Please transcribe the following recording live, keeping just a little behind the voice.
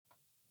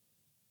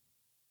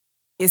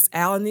It's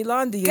Al and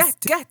Yolanda.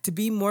 Got to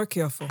be more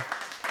careful.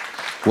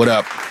 What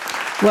up?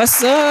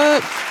 What's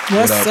up?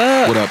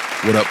 What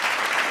up?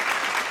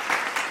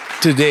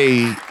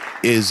 Today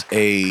is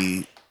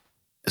a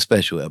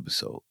special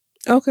episode.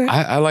 Okay.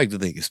 I like to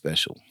think it's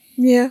special.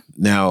 Yeah.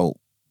 Now,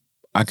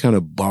 I kind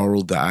of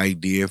borrowed the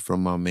idea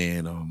from my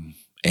man,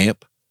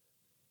 Amp.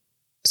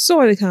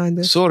 Sort of, kind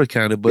of.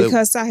 But...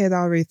 Because I had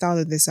already thought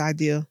of this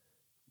idea.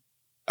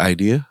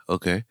 Idea?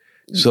 Okay.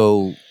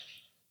 So,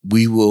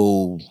 we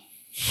will...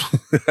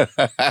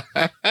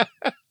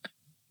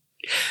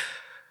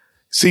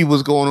 See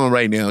what's going on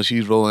right now.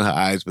 She's rolling her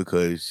eyes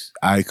because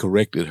I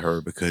corrected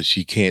her because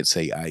she can't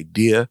say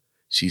idea.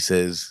 She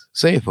says,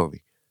 say it for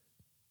me.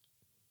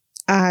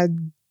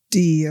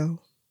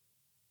 Ideal.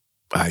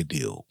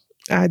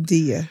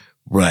 Idea.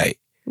 Right.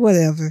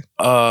 Whatever.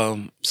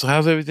 So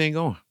how's everything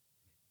going?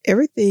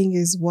 Everything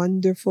is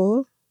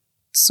wonderful.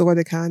 Sort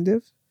of, kind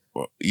of.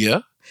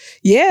 Yeah?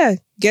 Yeah.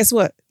 Guess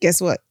what?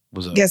 What's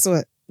up? Guess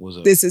what? What's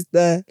up? This is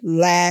the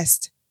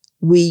last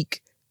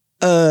week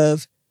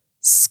of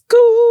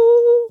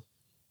school.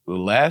 The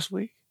last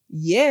week?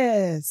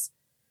 Yes.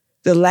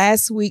 The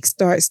last week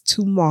starts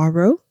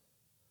tomorrow.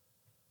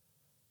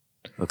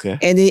 Okay.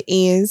 And it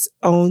ends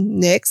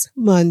on next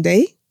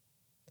Monday.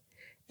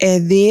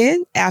 And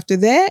then after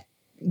that,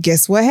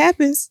 guess what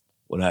happens?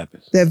 What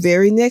happens? The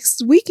very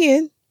next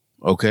weekend.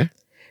 Okay.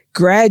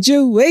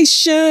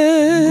 Graduation.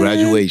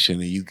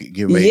 And you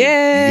get ready,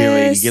 yes. Get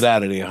ready to get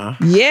out of there, huh?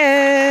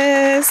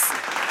 Yes.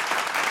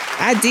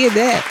 I did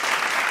that.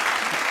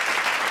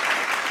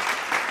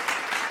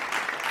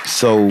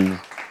 So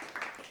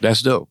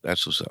that's dope.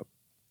 That's what's up.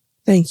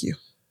 Thank you.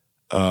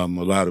 A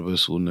lot of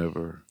us will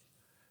never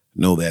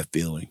know that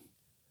feeling.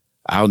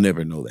 I'll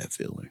never know that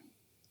feeling.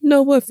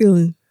 No, what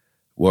feeling?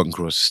 Walking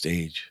across the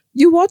stage.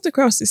 You walked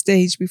across the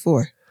stage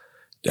before.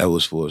 That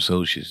was for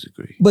associate's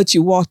degree. But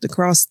you walked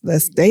across the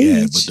stage.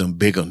 Yeah, but them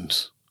big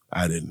ones,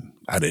 I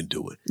didn't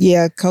do it.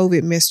 Yeah,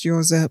 COVID messed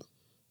yours up.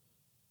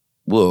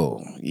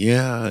 Well,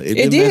 yeah,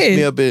 it did mess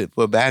me up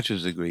for a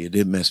bachelor's degree. It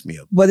did mess me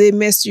up. But it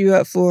messed you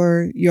up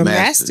for your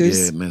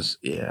master's.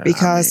 Yeah,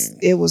 because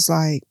it was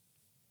like,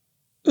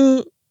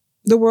 the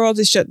world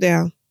is shut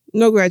down.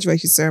 No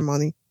graduation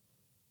ceremony.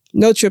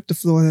 No trip to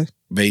Florida.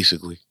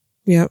 Basically.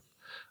 Yep.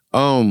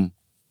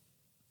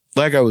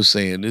 Like I was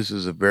saying, this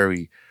is a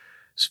very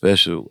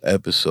special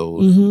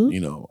episode. Mm-hmm. You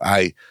know,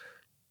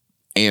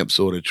 Amp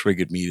sort of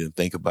triggered me to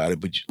think about it.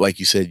 But like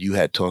you said, you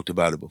had talked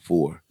about it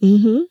before.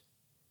 Mm-hmm.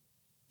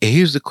 And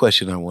here's the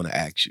question I want to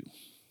ask you.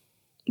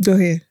 Go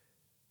ahead.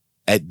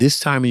 At this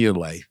time of your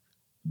life,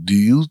 do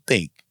you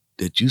think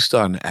that you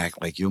starting to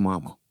act like your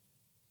mama?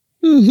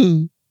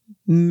 Mm-hmm.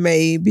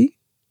 Maybe.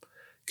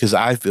 Because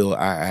I feel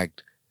I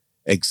act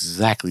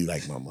exactly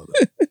like my mother.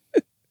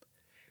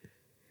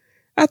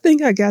 I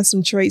think I got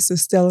some traits of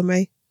Stella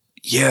Mae.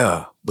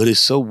 Yeah, but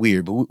it's so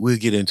weird. But we'll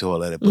get into all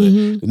that. But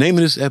the name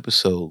of this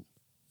episode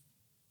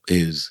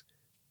is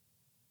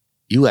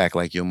You Act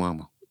Like Your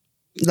Mama.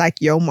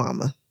 Like your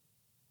mama.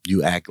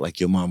 You act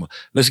like your mama.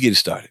 Let's get it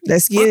started.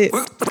 Let's get it.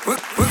 We're going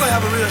to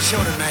have a real show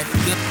tonight.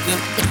 Get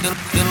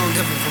a little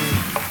different from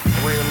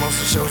the way most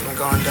of the show's been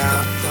going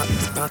down.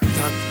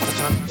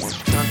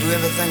 Don't do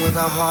everything with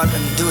our heart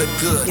and do it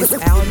good. It's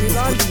Al and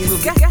Yolanda.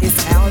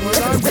 It's Al and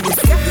Yolanda. We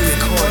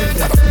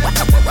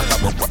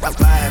record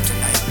live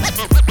tonight.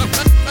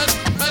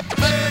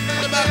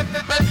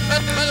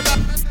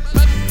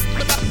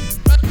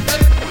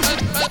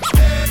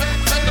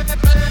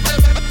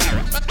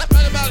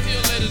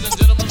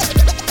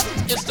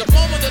 It's the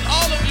moment that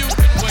all of you have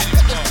been waiting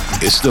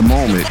for. It's the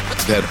moment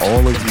that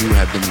all of you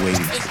have been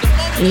waiting for.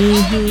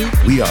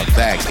 Mm-hmm. We are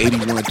back.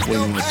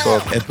 8121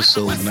 Talk,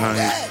 episode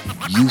 9.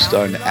 You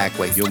starting to act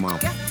like your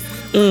mama.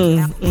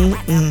 Now,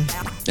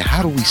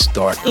 how do we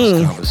start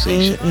this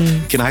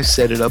conversation? Can I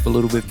set it up a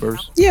little bit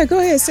first? Yeah, go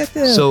ahead. Set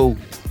that up. So,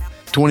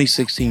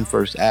 2016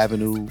 First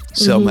Avenue,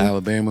 Selma,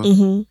 Alabama.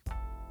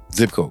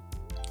 Zip code.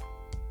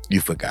 You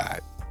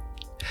forgot.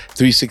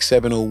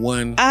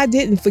 36701. I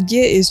didn't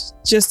forget. It's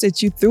just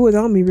that you threw it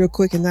on me real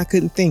quick and I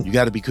couldn't think. You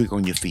got to be quick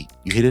on your feet.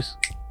 You hear this?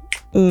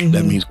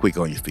 That means quick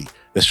on your feet.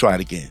 Let's try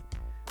it again.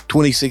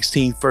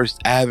 2016 First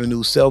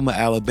Avenue, Selma,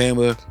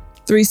 Alabama.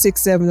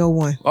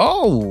 36701.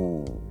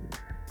 Oh,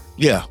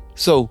 yeah.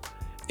 So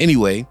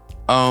anyway,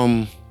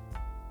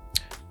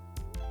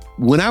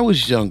 when I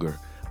was younger,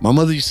 my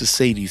mother used to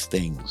say these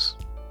things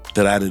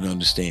that I didn't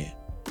understand.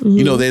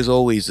 You know, there's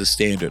always a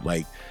standard,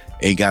 like,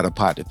 ain't got a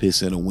pot to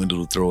piss in, a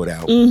window to throw it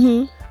out.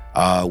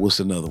 What's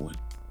another one?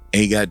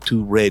 Ain't got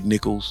two red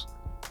nickels.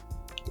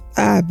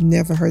 I've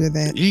never heard of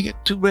that. You get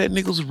two red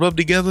nickels rubbed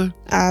together?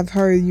 I've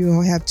heard you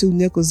don't have two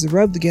nickels to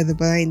rub together,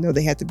 but I didn't know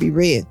they had to be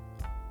red.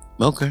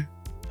 Okay.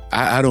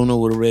 I don't know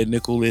what a red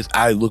nickel is.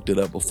 I looked it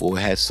up before.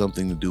 It had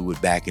something to do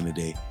with back in the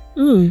day.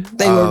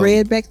 They were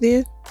red back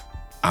then?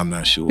 I'm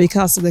not sure.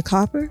 Because of the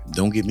copper?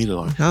 Don't get me to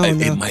learn. I don't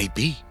know. It might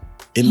be.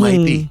 It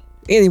might be.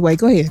 Anyway,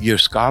 go ahead. Your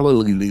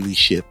scholarly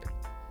leadership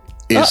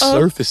is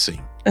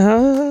surfacing.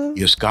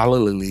 Your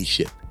scholarly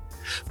leadership.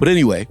 But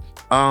anyway,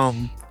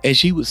 and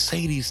she would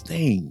say these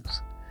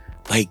things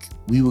like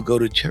we would go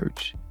to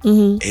church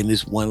and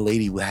this one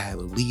lady would have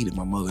a lead and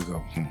my mother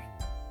go,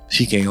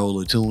 she can't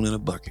hold a tune in a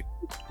bucket.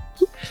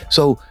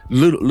 So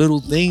little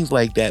things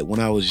like that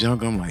when I was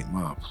younger, I'm like,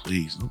 Mom,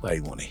 please,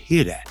 nobody want to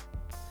hear that.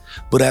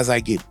 But as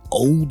I get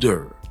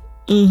older,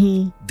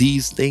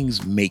 these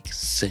things make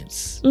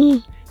sense.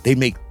 They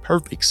make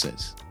perfect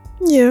sense.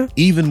 Yeah.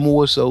 Even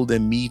more so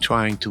than me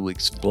trying to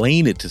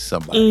explain it to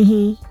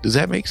somebody. Does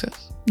that make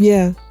sense?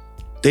 Yeah.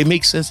 They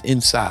make sense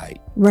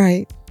inside.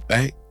 Right.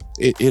 Right?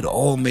 It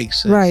all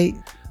makes sense. Right.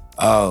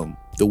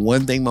 The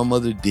one thing my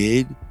mother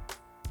did,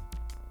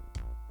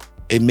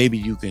 and maybe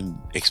you can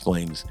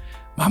explain this.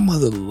 My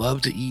mother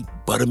loved to eat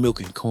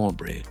buttermilk and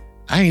cornbread.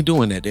 I ain't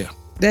doing that there.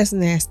 That's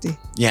nasty.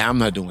 Yeah, I'm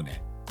not doing that.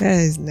 That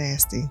is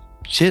nasty.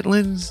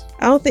 Chitlins?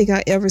 I don't think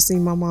I ever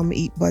seen my mama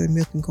eat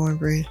buttermilk and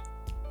cornbread.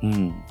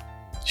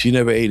 She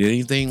never ate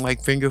anything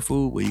like finger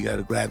food where you got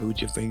to grab it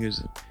with your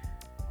fingers?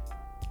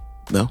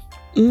 No?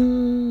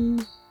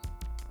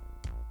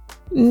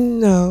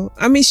 No.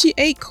 I mean, she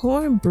ate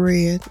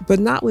cornbread, but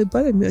not with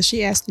buttermilk.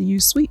 She asked to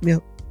use sweet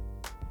milk.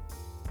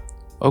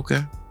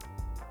 Okay.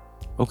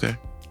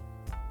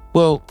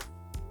 Well,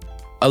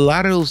 a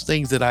lot of those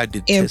things that I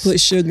detest. And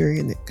put sugar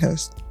in it,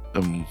 because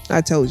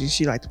I told you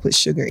she liked to put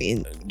sugar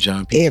in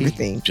John P.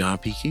 everything. Key. John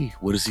P. Key.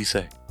 What does he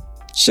say?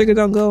 Sugar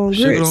don't go on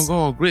grits. Sugar don't go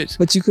on grits.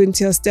 But you couldn't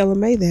tell Stella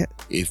Mae that.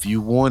 If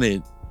you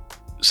wanted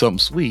something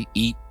sweet,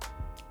 eat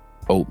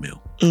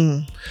oatmeal.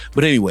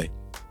 But anyway,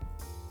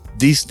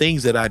 these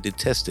things that I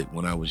detested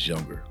when I was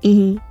younger,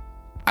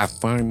 I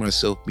find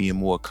myself being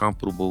more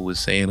comfortable with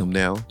saying them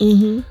now.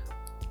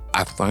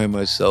 I find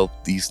myself,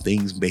 these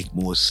things make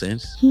more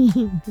sense.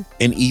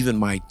 And even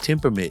my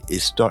temperament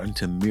is starting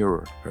to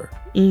mirror her.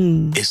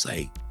 It's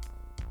like,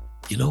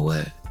 you know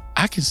what?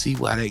 I can see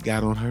why that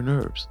got on her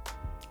nerves.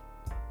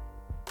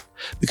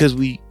 Because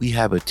we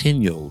have a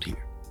 10-year-old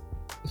here.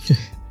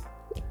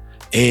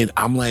 And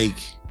I'm like,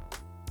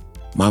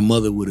 my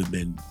mother would have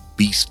been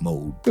beast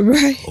mode over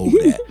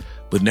that.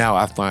 But now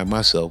I find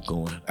myself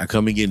going, I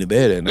come and get into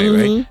bed at night,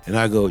 right? And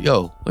I go,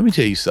 yo, let me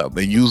tell you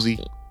something. And usually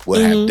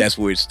what happens, that's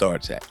where it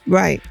starts at.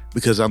 Right.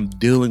 Because I'm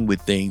dealing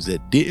with things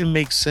that didn't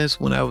make sense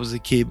when I was a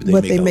kid,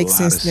 but they make a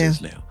lot of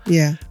sense now.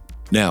 Yeah.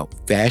 Now,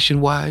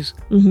 fashion-wise,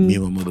 me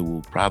and my mother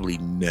will probably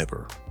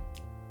never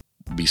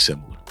be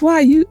similar. Why?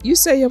 You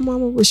say your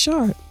mama was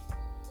sharp.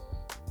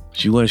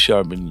 She wasn't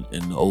sharp in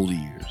the older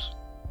years.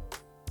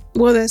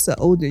 Well, that's the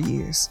older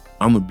years.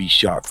 I'm going to be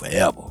sharp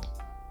forever.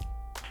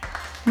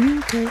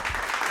 Okay.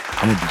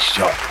 I'm going to be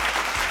sharp.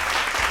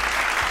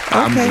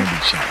 I'm going to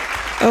be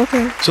sharp.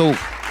 Okay. So,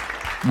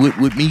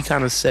 with me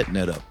kind of setting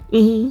that up,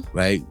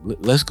 right?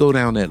 Let's go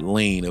down that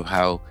lane of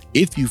how,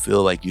 if you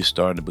feel like you're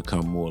starting to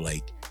become more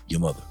like your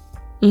mother.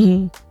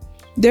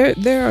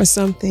 There are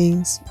some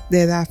things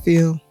that I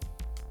feel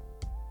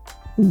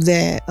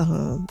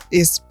that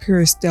is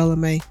pure Stella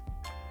Mae.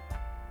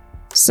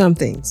 Some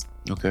things.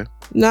 Okay.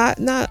 Not.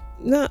 I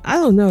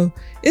don't know.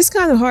 It's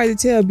kind of hard to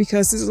tell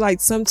because it's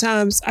like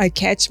sometimes I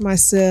catch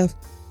myself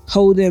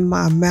holding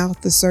my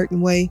mouth a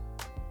certain way,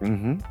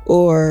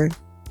 or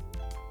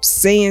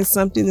saying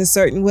something a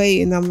certain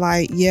way, and I'm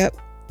like, yep,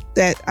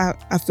 that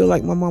I feel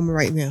like my mama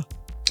right now.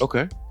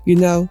 Okay. You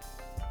know,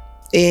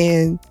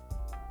 and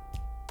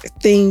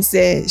things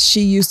that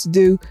she used to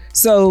do.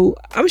 So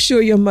I'm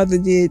sure your mother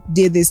did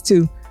this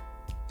too.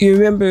 You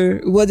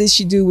remember, what did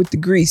she do with the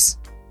grease?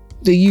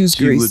 The used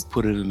grease. She would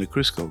put it in the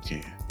Crisco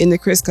can. In the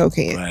Crisco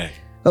can. Right.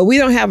 But we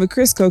don't have a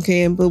Crisco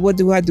can, but what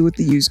do I do with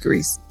the used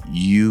grease?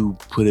 You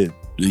put it,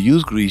 the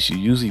used grease, you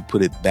usually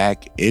put it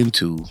back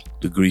into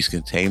the grease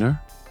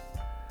container.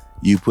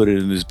 You put it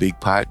in this big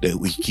pot that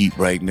we keep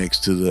right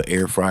next to the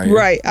air fryer.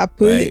 Right. I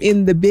put it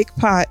in the big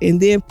pot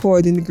and then pour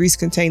it in the grease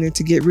container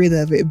to get rid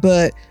of it.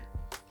 But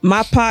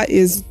my pot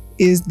is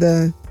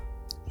the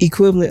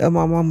equivalent of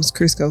my mama's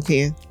Crisco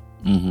can.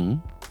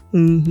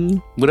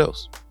 What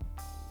else?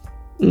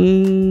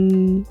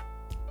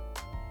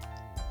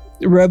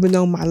 Rubbing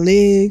on my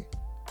leg.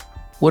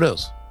 What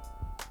else?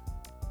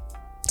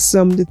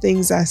 Some of the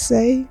things I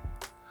say.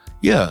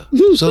 Yeah.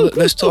 So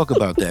let's talk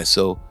about that.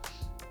 So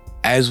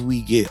as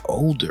we get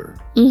older,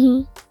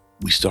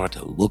 we start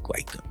to look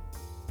like them.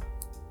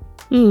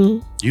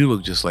 You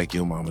look just like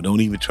your mama.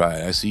 Don't even try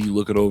it. I see you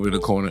looking over in the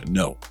corner.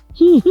 No.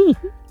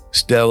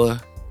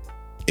 Stella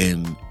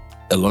and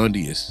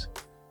Elondius,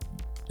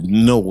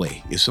 no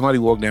way. If somebody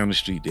walked down the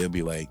street, they'll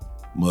be like,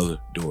 mother,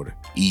 daughter,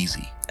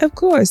 easy. Of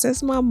course,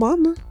 that's my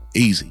mama.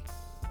 Easy.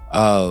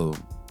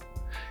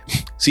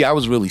 See, I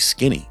was really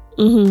skinny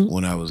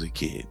when I was a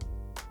kid.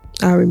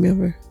 I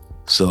remember.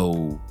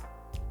 So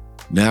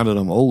now that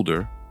I'm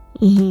older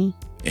and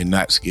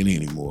not skinny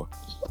anymore,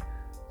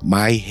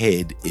 my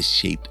head is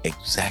shaped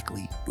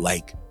exactly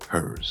like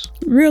hers.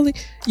 Really?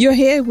 Your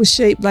head was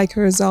shaped like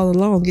hers all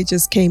along. It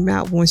just came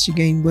out once you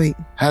gained weight.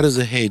 How does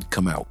a head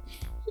come out?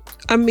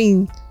 I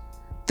mean,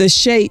 the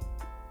shape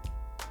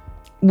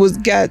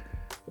got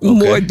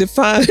more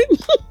defined.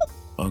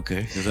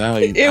 Okay.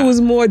 It was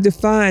more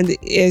defined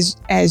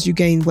as you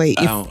gained weight.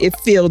 It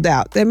filled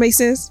out. That makes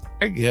sense?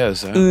 I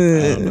guess. I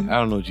don't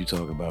know what you're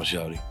talking about,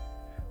 shawty.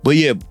 But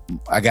yeah,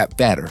 I got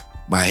fatter.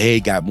 My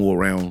head got more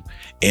round.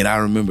 And I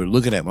remember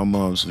looking at my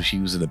mom's when she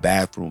was in the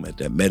bathroom at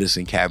that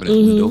medicine cabinet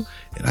window.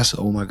 And I said,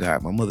 oh my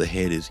God, my mother's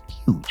head is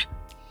huge.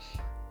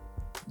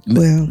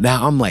 Well,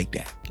 now I'm like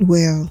that.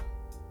 Well,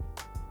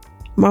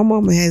 my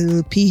mama had a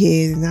little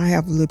pea head and I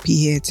have a little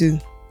pea head too.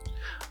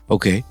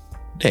 Okay,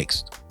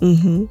 next.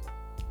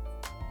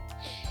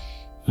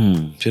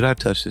 Should I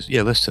touch this?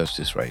 Yeah, let's touch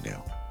this right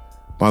now.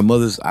 My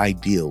mother's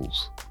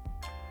ideals.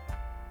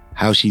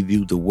 How she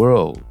viewed the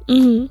world.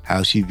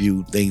 How she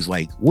viewed things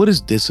like, what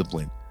is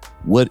discipline?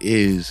 What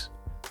is,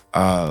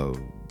 how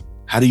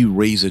do you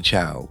raise a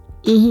child?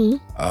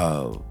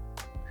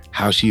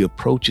 How she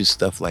approaches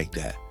stuff like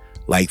that.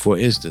 Like, for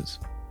instance,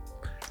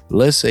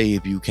 let's say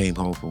if you came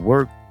home from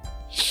work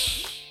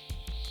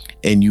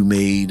and you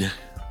made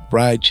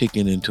fried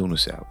chicken and tuna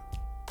salad,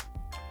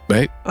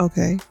 right?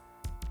 Okay.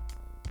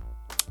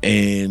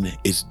 And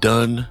it's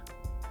done.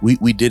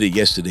 We did it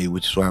yesterday,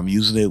 which is why I'm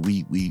using it.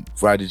 We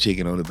fried the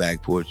chicken on the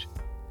back porch,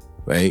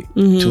 right?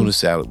 Tuna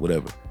salad,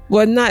 whatever.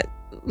 Well,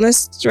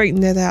 let's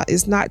straighten that out.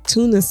 It's not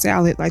tuna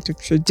salad like the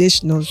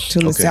traditional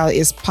tuna salad.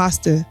 It's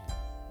pasta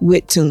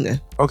with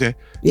tuna. Okay.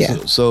 Yeah.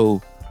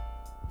 So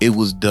it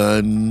was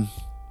done,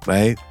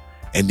 right?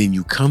 And then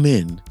you come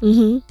in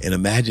and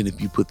imagine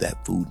if you put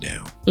that food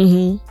down.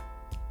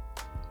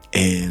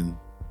 And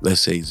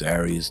let's say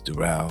Zarius,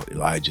 Doral,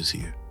 Elijah's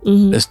here.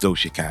 Let's throw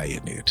Shekiah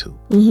in there too.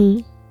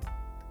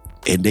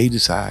 And they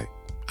decide,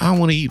 I don't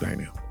want to eat right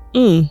now.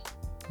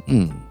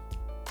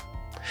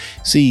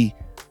 See,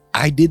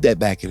 I did that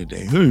back in the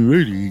day. Hey,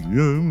 ready?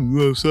 I'm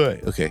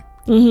outside. Okay.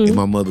 And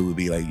my mother would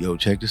be like, yo,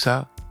 check this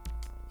out.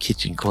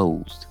 Kitchen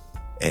closed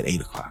at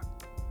 8 o'clock.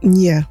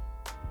 Yeah.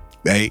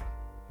 Right?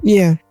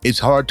 Yeah. It's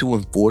hard to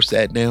enforce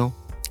that now.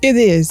 It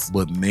is.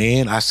 But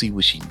man, I see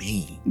what she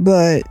means.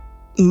 But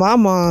my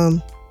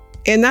mom,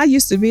 and I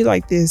used to be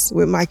like this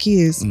with my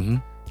kids.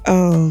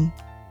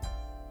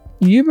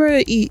 You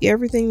better eat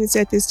everything that's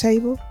at this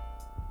table.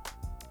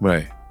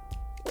 Right.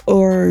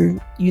 Or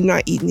you're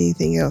not eating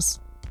anything else.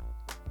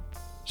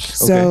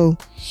 So,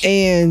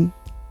 and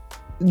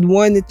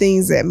one of the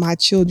things that my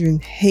children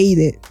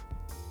hated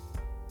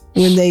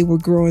when they were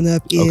growing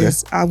up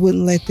is I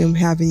wouldn't let them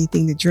have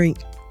anything to drink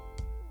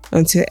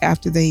until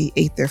after they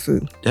ate their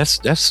food. That's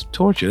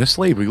torture. That's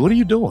slavery. What are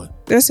you doing?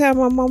 That's how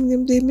my mom and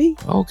them did me.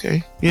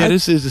 Okay. Yeah,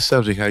 this is the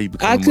subject, how you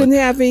become. I couldn't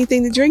have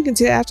anything to drink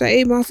until after I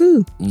ate my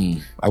food.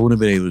 I wouldn't have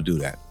been able to do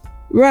that.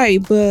 Right,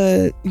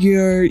 but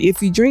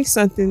if you drink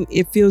something,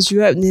 it fills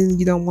you up and then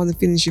you don't want to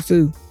finish your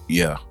food.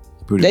 Yeah,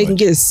 pretty They much. can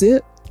get a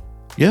sip.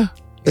 Yeah.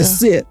 A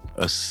sip.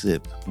 A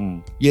sip.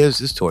 Yes,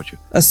 it's torture.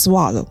 A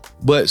swallow.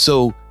 But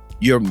so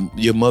your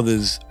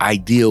mother's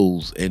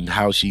ideals and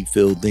how she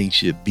feels things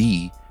should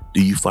be,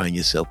 do you find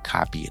yourself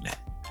copying that?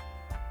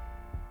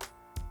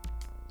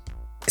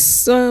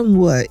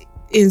 Somewhat,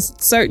 in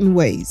certain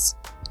ways.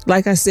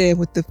 Like I said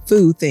with the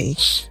food thing.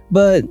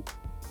 But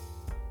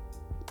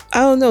I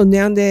don't know,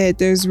 now that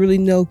there's really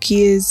no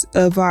kids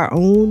of our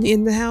own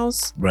in the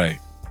house. Right.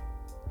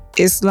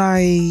 It's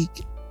like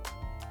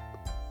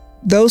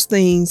those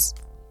things,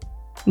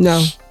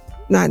 no,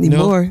 not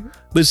anymore. No.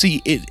 But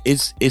see,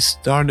 it's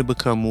starting to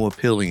become more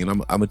appealing, and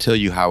I'm gonna tell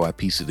you how I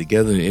piece it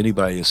together. And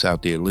anybody that's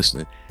out there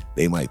listening,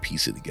 they might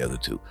piece it together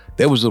too.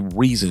 There was a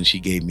reason she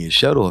gave me a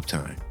shut-off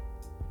time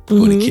for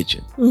the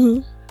kitchen,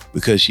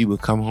 because she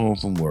would come home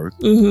from work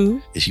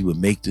and she would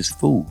make this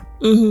food,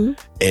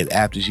 and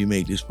after she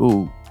made this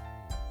food,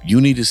 you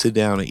need to sit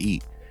down and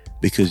eat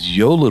because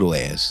your little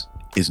ass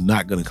is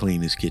not gonna clean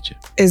this kitchen.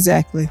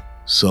 Exactly.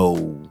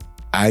 So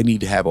I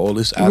need to have all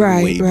this out of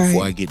the way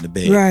before I get in the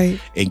bed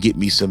and get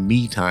me some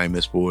me time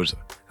as far as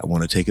I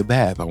want to take a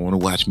bath. I want to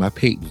watch my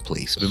Peyton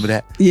Place. Remember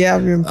that? Yeah, I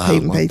remember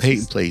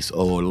Peyton Place.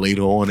 Or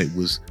later on it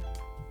was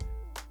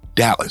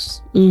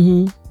Dallas.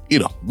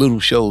 Little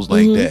shows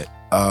like that.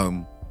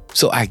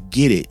 So I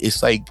get it.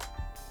 It's like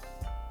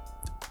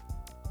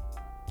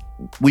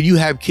when you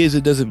have kids,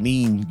 it doesn't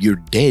mean you're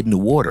dead in the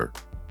water.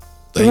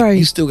 Like,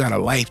 you still got a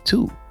life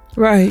too.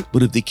 Right.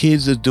 But if the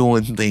kids are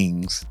doing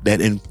things that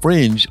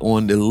infringe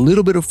on the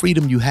little bit of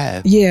freedom you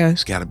have,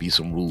 there's got to be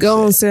some rules.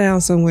 Go and sit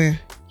down somewhere.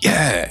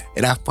 Yeah.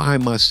 And I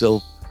find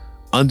myself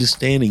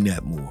understanding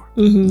that more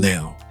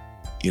now.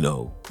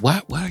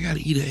 Why I got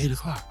to eat at 8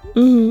 o'clock?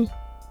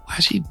 Why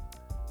she?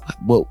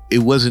 Well, it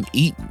wasn't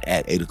eaten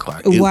at 8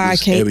 o'clock. Why I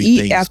can't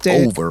eat after?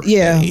 Over.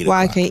 Yeah.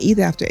 Why I can't eat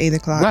after 8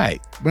 o'clock?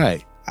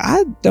 Right.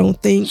 I don't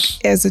think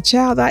as a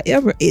child I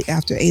ever ate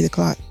after 8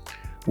 o'clock.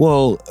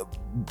 Well,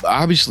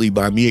 obviously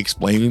by me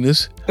explaining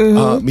this,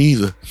 me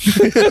either.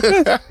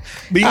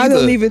 I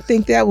don't even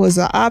think that was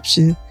an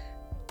option.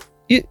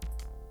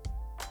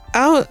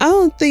 I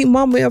don't think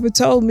Mama ever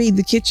told me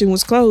the kitchen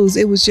was closed.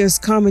 It was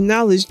just common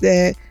knowledge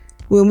that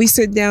when we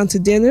sit down to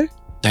dinner,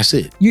 that's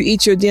it. You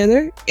eat your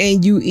dinner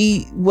and you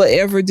eat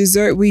whatever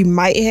dessert we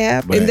might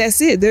have, and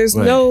that's it. There's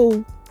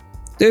no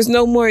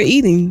more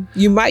eating.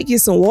 You might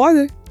get some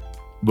water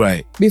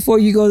before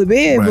you go to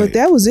bed, but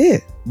that was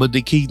it. But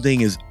the key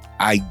thing is,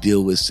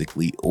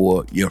 idealistically,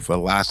 or your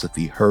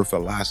philosophy, her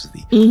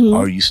philosophy,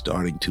 are you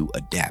starting to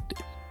adapt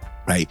it?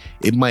 right?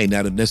 It might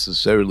not have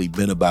necessarily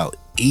been about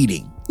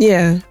eating.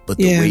 Yeah. But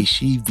the way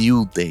she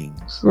viewed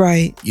things.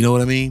 Right. You know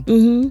what I mean?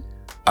 Mm-hmm.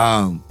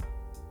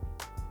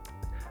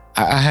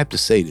 I have to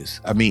say this.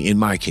 I mean, in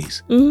my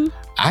case, mm-hmm.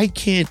 I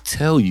can't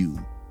tell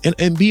you,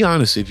 and be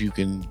honest if you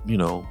can,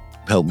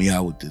 help me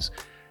out with this.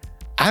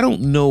 I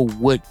don't know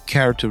what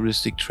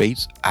characteristic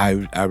traits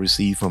I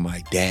received from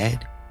my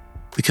dad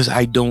because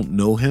I don't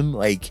know him,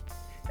 like,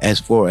 as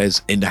far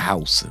as in the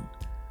house and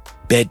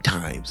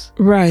bedtimes.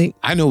 Right.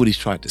 I know what he's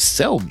trying to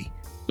sell me,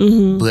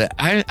 mm-hmm. but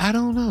I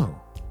don't know.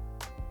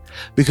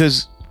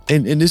 Because,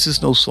 and this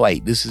is no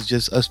slight, this is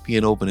just us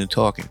being open and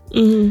talking.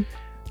 Mm-hmm.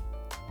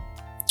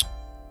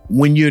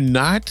 When you're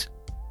not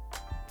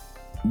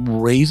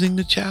raising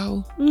the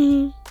child,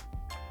 mm-hmm.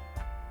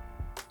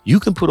 you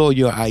can put all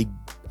your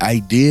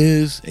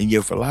ideas and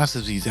your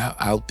philosophies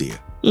out there,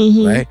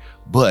 mm-hmm. right?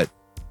 But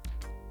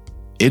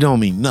it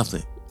don't mean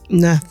nothing.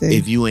 Nothing.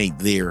 If you ain't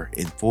there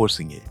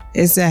enforcing it.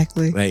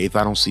 Exactly. Right? If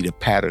I don't see the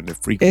pattern, the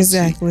frequency,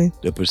 exactly.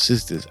 the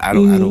persistence, I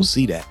don't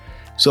see that.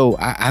 So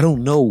I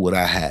don't know what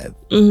I have,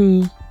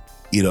 mm-hmm.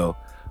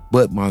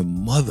 But my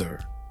mother,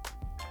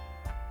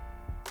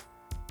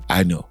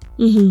 I know,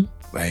 mm-hmm.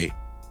 right?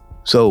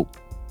 So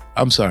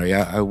I'm sorry,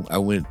 I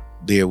went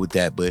there with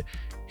that, but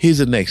here's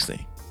the next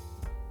thing.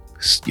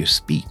 Your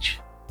speech.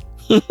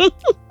 Do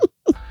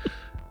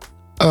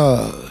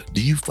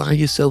you find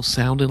yourself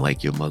sounding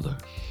like your mother?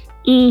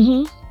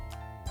 Mm-hmm.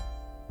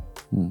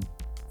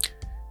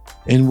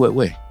 In what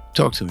way?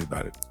 Talk to me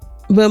about it.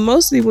 But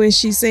mostly when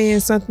she's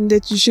saying something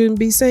that you shouldn't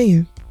be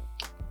saying.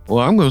 Well,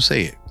 I'm going to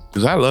say it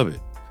because I love it.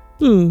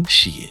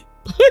 Shit.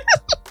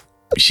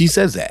 She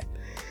says that.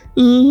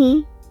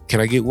 Mm-hmm. Can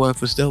I get one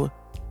for Stella?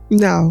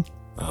 No.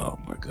 Oh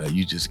my God.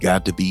 You just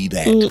got to be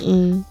that.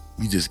 Mm-mm.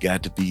 You just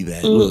got to be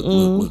that.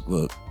 Mm-mm.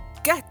 Look.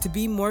 Got to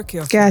be more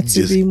careful. Got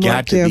to be more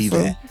got careful.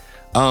 To be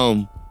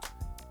that.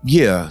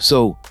 Yeah.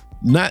 So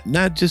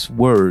not just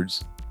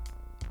words,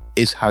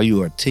 it's how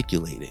you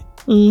articulate it.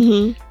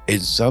 Mm-hmm.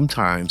 And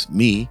sometimes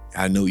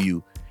I know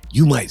you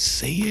might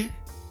say it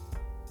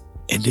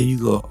and then you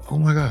go, oh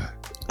my God.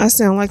 I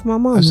sound like my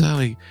mama.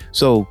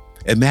 So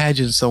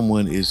imagine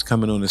someone is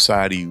coming on the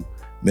side of you,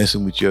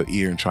 messing with your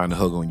ear and trying to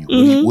hug on you.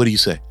 Mm-hmm. What do you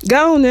say?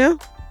 Go on now.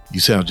 You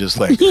sound just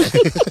like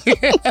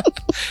that.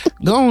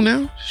 Go on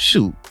now.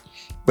 Shoot.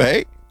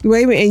 Right?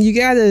 Wait a minute. And you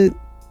gotta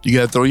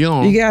throw your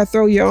arm. You gotta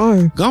throw your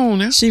arm. Go on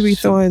now. She be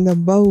throwing the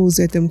bows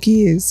at them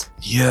kids.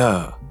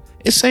 Yeah.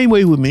 It's the same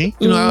way with me.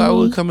 I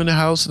would come in the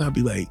house and I'd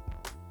be like,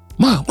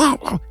 Mom.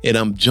 And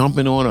I'm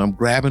jumping on her, I'm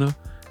grabbing her.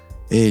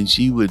 And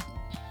she would,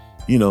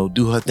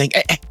 do her thing.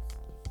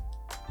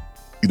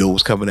 You know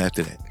what's coming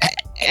after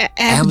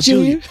that?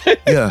 Junior.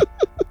 Yeah.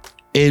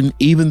 And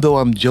even though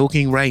I'm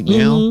joking right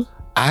now, Mm-hmm.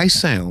 I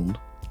sound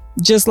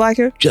just like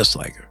her. Just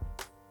like her.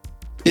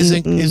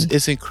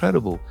 It's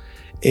incredible.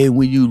 And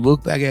when you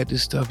look back at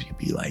this stuff, you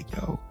be like,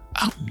 yo,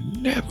 I'll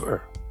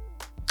never.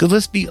 Because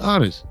let's be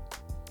honest.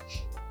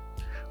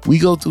 We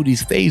go through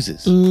these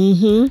phases.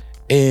 Mm-hmm.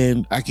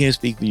 And I can't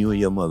speak for you and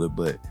your mother,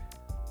 but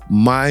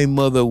my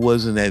mother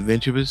wasn't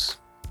adventurous.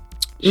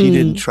 She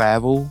didn't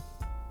travel.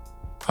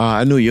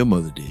 I know your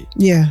mother did.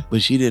 Yeah.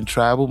 But she didn't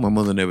travel. My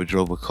mother never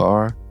drove a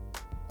car.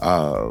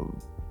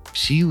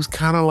 She was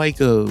kind of like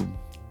a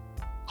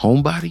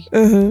homebody.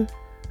 Uh-huh.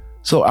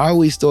 So I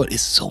always thought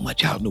it's so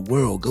much out in the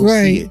world. Go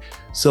see it.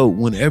 So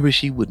whenever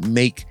she would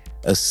make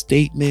a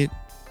statement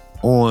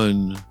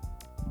on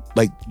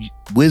like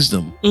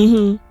wisdom,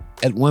 mm-hmm.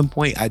 at one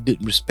point I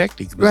didn't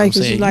respect it. Right,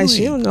 because like,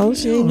 she don't know.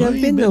 She ain't never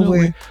been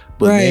nowhere.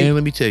 But man,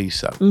 let me tell you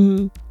something.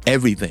 Mm-hmm.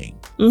 Everything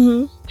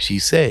she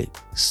said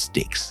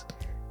sticks.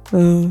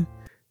 I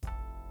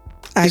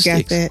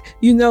got that.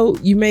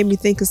 You made me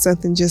think of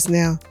something just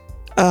now.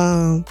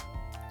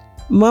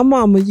 My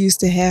mama used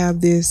to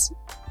have this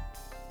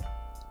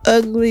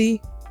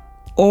ugly,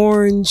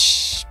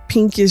 orange,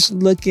 pinkish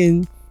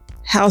looking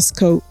house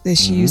coat that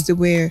she used to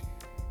wear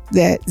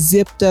that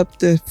zipped up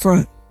the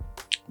front.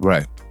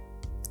 Right.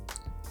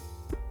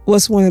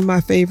 What's one of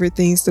my favorite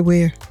things to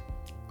wear?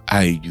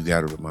 You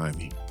gotta remind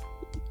me.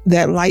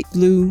 That light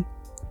blue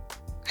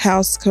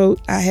house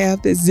coat I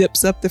have that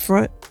zips up the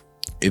front.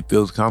 It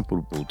feels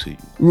comfortable to you.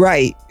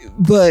 Right.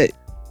 But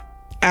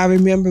I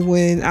remember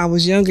when I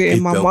was younger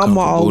and my mama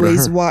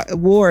always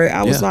wore it.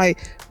 I was like,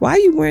 why are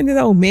you wearing that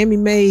old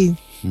mammy-made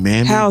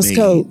house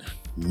coat?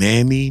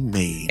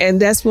 Mammy-made.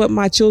 And that's what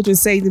my children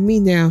say to me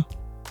now.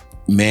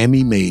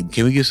 Mammy-made.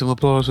 Can we get some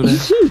applause for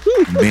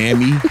that?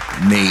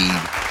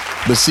 Mammy-made.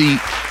 But see,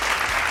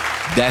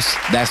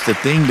 that's the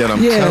thing that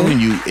I'm telling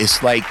you.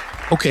 It's like,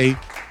 okay,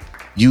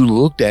 you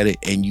looked at it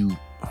and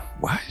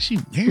why is she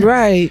wearing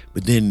right?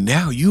 But then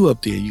now you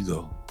up there, you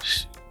go,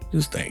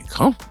 this thing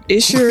comfortable.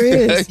 It sure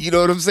is. You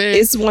know what I'm saying?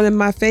 It's one of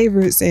my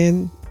favorites,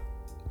 and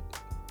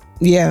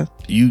the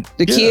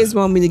kids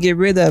want me to get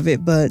rid of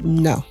it, but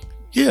no.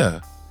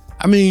 Yeah,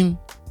 I mean,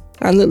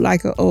 I look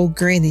like an old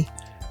granny.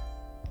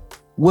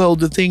 Well,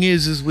 the thing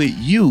is with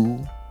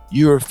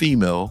you're a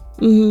female.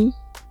 Mm-hmm.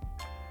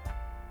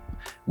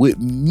 With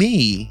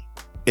me,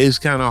 it's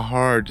kind of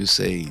hard to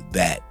say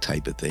that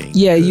type of thing.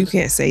 Yeah, you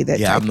can't say that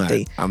type of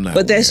thing. I'm not.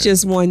 But that's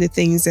just one of the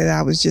things that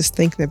I was just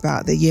thinking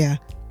about. That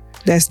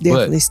that's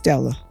definitely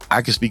stellar.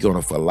 I can speak on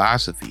a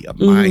philosophy, a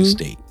mind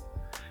state.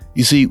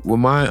 You see, when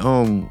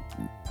my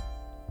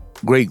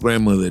great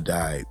grandmother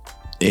died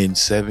in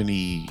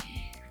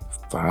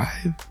 1975,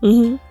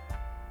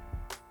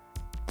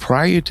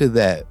 prior to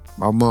that,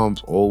 my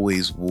mom's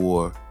always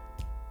wore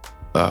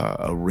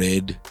a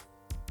red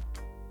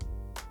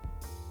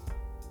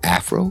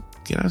afro,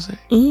 can I say?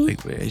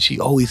 And she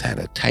always had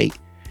a tight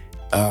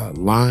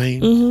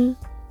line.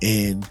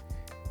 And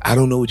I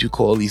don't know what you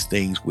call these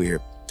things where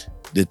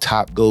the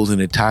top goes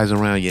and it ties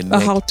around your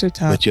neck. A halter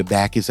top. But your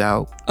back is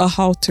out. A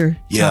halter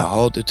top. Yeah, a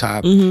halter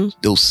top.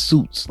 Those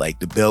suits, like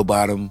the bell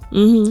bottom.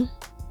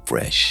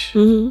 Fresh.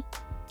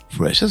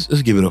 Fresh.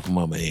 Let's give it up for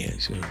Mama Ann.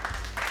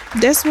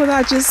 That's what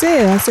I just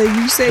said. I said,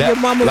 you said your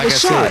mama was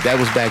short. Like I said, that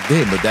was back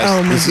then, but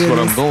this is what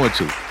I'm going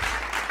to.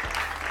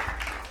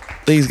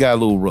 Things got a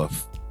little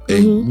rough.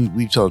 And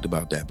we've talked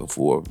about that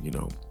before,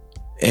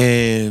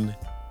 And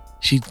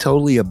she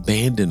totally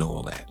abandoned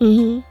all that.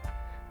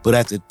 But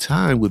at the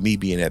time, with me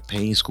being at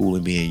Payne School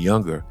and being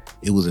younger,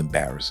 it was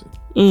embarrassing.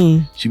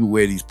 She would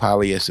wear these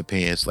polyester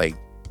pants, like,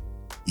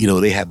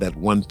 they have that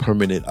one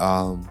permanent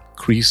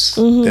crease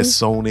that's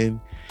sewn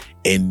in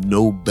and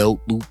no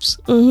belt loops.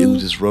 It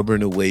was just rubber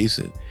in the waist.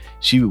 And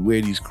she would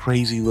wear these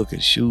crazy looking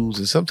shoes.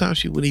 And sometimes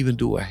she wouldn't even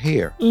do her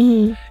hair.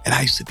 And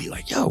I used to be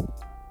like, yo,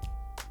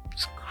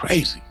 it's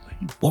crazy.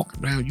 You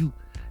walking around, you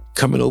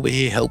coming over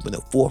here helping a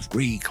 4th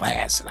grade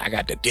class, and I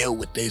got to deal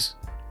with this.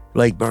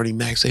 Like Bernie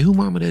Mac say, who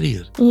mama that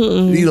is?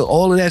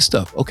 All of that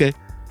stuff. Okay.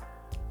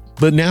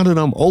 But now that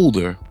I'm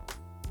older,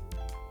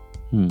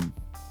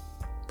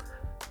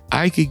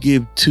 I could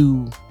give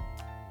 2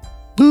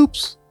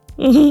 boops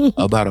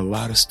about a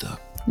lot of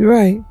stuff.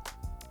 Right.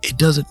 It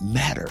doesn't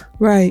matter.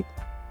 Right.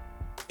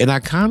 And I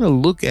kind of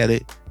look at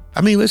it.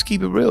 I mean, let's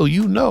keep it real.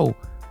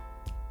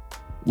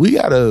 We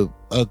got a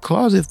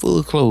closet full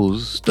of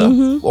clothes,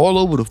 stuff all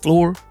over the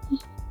floor.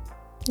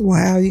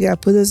 Wow, you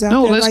got to put us out there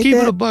like that? No, let's keep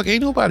it a buck.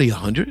 Ain't nobody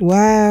 100.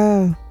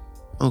 Wow.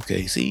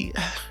 Okay, see.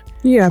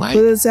 You got to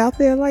put us out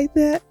there like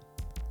that?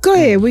 Go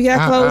ahead. We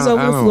got clothes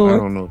over the floor. I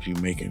don't know if you're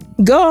making...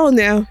 Go on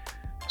now.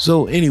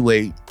 So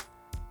anyway,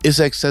 it's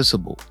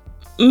accessible.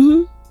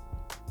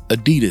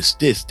 Adidas,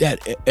 this,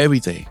 that,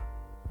 everything.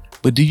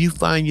 But do you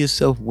find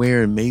yourself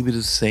wearing maybe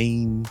the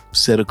same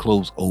set of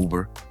clothes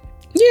over?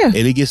 Yeah.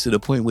 And it gets to the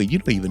point where you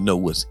don't even know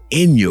what's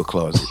in your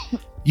closet.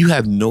 You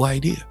have no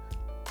idea.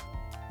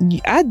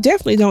 I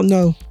definitely don't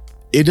know.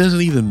 It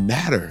doesn't even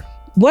matter.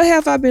 What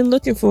have I been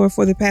looking for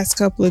the past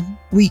couple of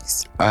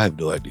weeks? I have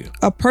no idea.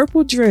 A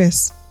purple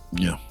dress.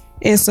 Yeah.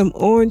 And some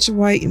orange,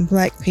 white, and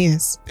black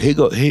pants. Here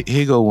go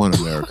one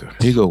America.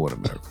 Here go one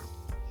America.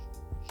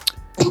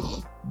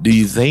 Do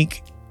you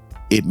think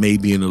it may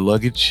be in the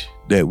luggage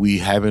that we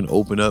haven't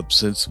opened up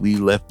since we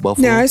left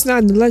Buffalo? No, it's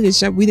not in the luggage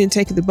shop. We didn't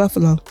take it to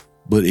Buffalo.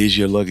 But is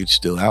your luggage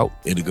still out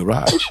in the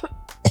garage?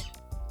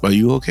 Are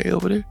you okay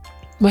over there?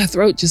 My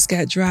throat just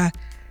got dry.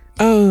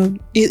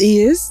 It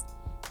is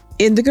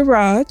in the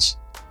garage.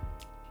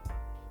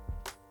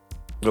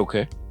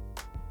 Okay.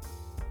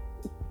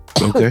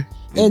 Okay.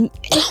 And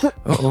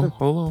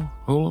hold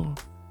on.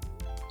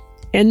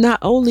 And not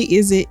only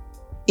is it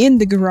in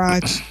the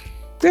garage,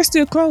 there's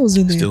still clothes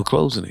in there. Still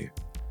clothes in there.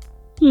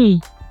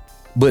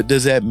 But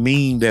does that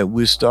mean that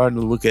we're starting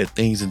to look at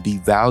things and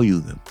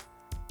devalue them?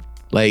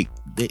 Like,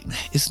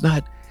 it's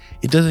not,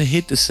 it doesn't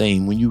hit the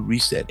same when you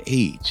reach that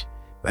age,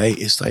 right?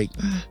 It's like,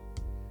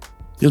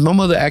 because my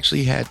mother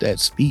actually had that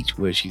speech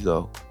where she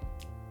go,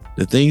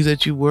 the things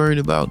that you're worried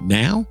about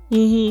now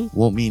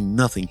won't mean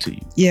nothing to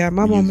you. Yeah,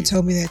 my mama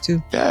told me that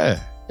too. Yeah.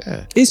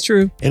 It's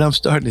true. And I'm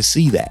starting to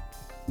see that.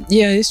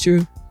 Yeah, it's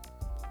true.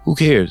 Who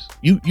cares?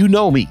 You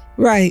know me.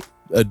 Right.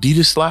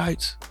 Adidas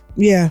slides.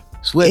 Yeah.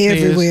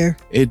 Sweatpants. Everywhere.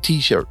 And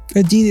t-shirt.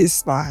 Adidas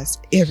slides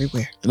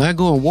everywhere. And I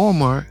go in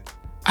Walmart,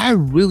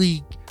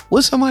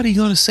 what's somebody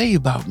gonna say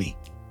about me?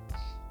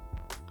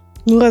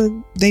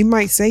 Well, they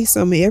might say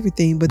some of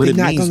everything, but they're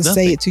not gonna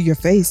say it to your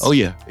face. Oh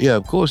yeah,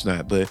 of course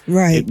not. But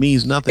right. It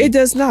means nothing. It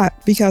does not,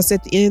 because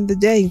at the end of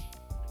the day,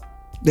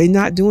 they're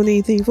not doing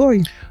anything for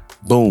you.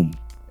 Boom.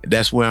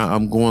 That's where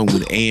I'm going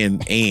with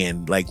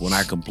Ann, like when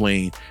I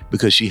complained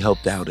because she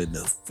helped out in the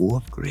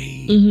 4th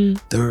grade,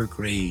 3rd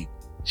grade.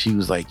 She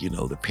was like,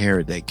 the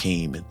parent that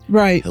came and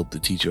helped the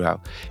teacher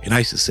out. And I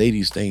used to say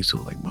these things to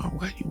her, like, Mom,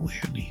 why are you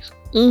wearing these?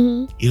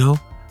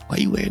 Why are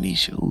you wearing these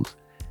shoes?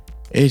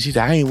 And she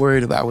said, I ain't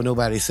worried about what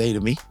nobody say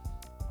to me.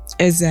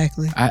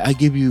 Exactly. I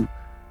give you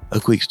a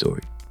quick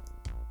story.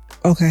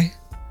 Okay.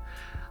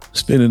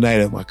 Spend the night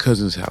at my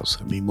cousin's house.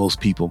 I mean, most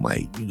people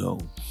might,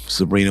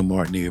 Sabrina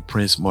Martinier,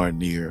 Prince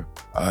Martinier,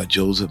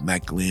 Joseph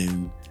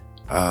McGlynn,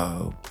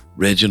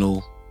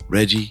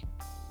 Reggie.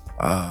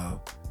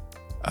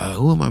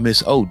 Who am I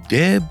missing? Oh,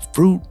 Deb,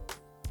 Fruit,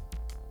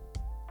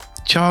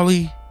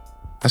 Charlie.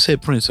 I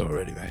said Prince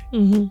already,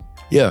 right?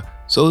 Yeah.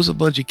 So there's a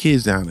bunch of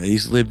kids down there. They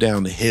used to live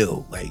down the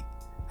hill. Like,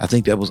 I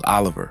think that was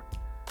Oliver.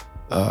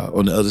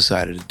 on the other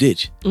side of the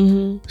ditch.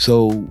 Mm-hmm.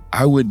 So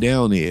I went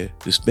down there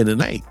to spend the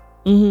night.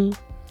 Mm-hmm.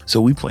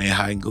 So we playing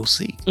hide and go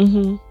seek.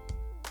 Mm-hmm.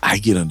 I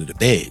get under the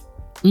bed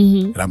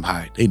and I'm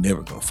hiding. They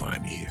never gonna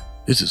find me here.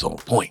 This is on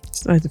point.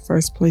 It's like the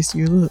first place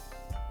you look.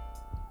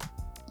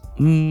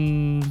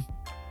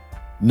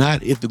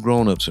 Not if the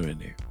grown-ups are in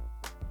there.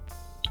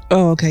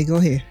 Oh, okay. Go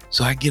ahead.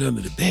 So I get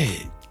under the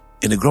bed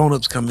and the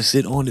grown-ups come and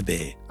sit on the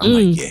bed. I'm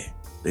like, yeah,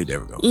 they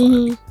never gonna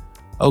find me.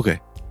 Okay.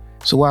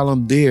 So while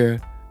I'm there,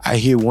 I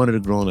hear one of the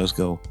grown-ups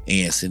go,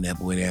 "And send that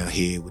boy down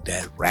here with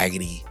that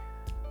raggedy,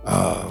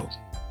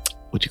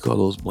 what you call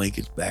those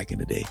blankets back in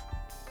the day,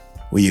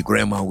 where your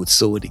grandma would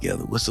sew it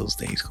together. What's those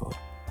things called?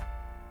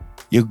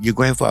 Your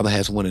grandfather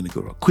has one in the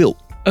girl, quilt.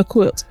 A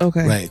quilt,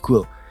 okay. Right,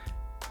 quilt.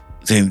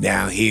 Send him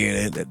down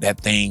here,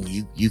 that thing,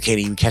 you can't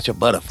even catch a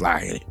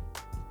butterfly in it.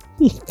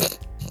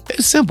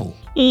 It's simple.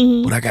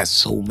 Mm-hmm. But I got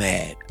so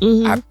mad.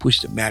 Mm-hmm. I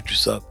pushed the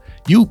mattress up.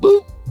 You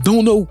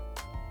don't know.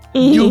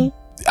 Mm-hmm.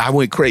 I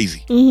went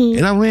crazy. Mm-hmm.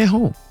 And I ran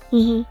home.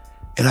 Mm-hmm.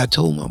 And I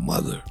told my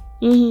mother.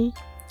 Mm-hmm.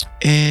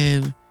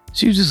 And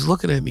she was just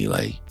looking at me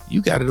like,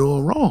 you got it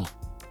all wrong.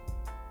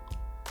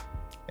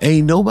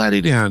 Ain't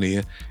nobody down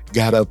there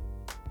got a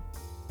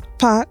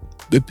pot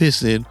to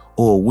piss in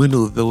or a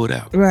window to throw it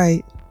out.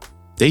 Right.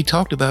 They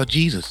talked about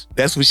Jesus.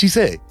 That's what she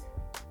said.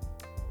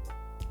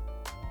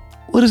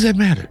 What does that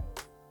matter?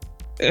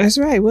 That's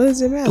right. What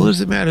does it matter? What does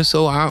it matter?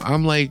 So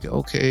I'm like,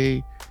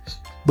 okay.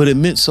 But it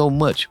meant so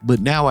much. But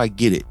now I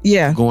get it.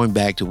 Yeah. Going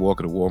back to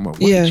walking to Walmart.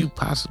 What did you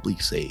possibly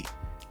say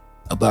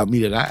about me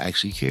that I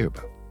actually care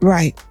about?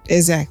 Right.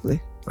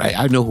 Exactly. Right.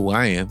 I know who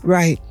I am.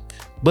 Right.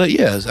 But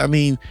yes, I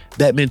mean,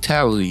 that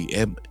mentality,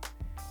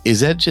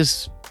 is that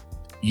just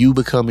you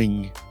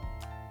becoming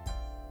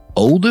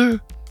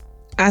older?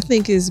 I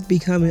think it's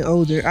becoming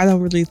older. I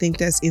don't really think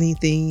that's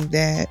anything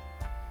that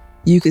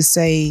you could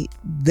say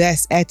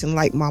that's acting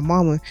like my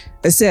mama,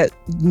 except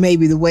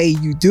maybe the way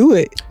you do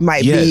it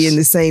might be in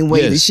the same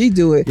way that she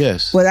do it.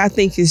 Yes. But I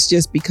think it's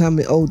just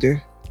becoming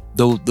older.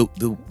 The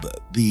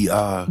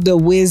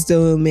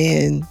wisdom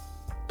and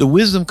the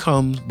wisdom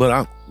comes,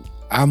 but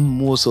I'm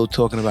more so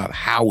talking about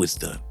how it's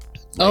done.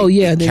 Like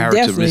the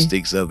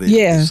characteristics of it.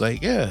 Yeah. It's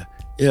like, yeah.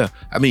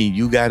 I mean,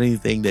 you got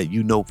anything that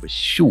you know for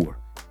sure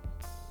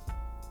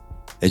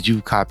that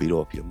you copied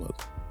off your mother?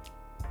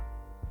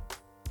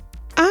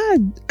 I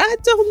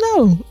don't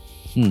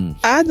know.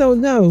 I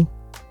don't know.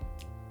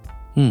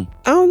 I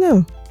don't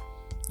know.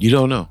 You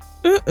don't know?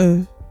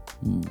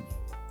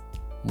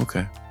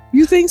 Okay.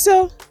 You think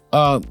so?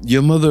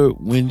 Your mother,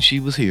 when she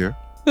was here,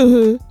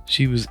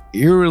 she was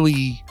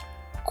eerily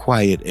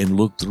quiet and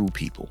looked through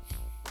people.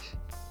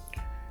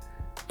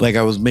 Like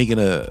I was making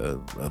a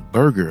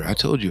burger. I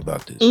told you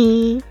about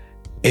this.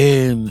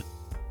 And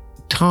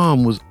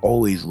Tom was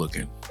always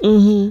looking.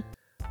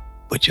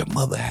 But your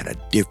mother had a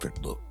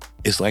different look.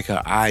 It's like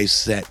her eyes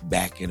sat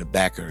back in the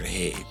back of her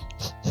head.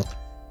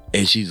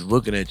 And she's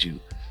looking at you.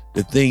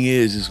 The thing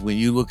is when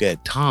you look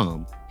at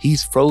Tom,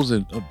 he's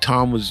frozen.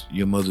 Tom was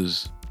your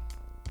mother's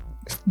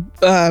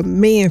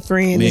man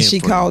friend, as she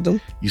called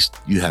him.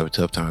 You have a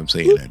tough time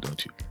saying that,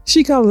 don't you?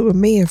 She called him a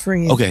man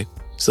friend. Okay.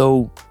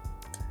 So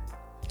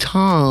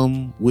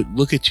Tom would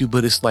look at you,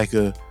 but it's like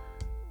a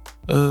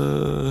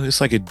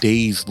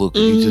dazed look.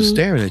 He's just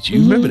staring at you.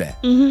 You remember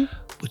that?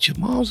 But your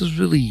mom's was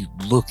really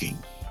looking.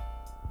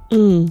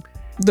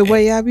 The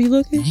way I be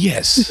looking?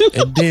 Yes.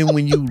 And then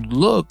when you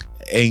look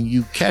and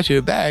you catch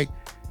her back,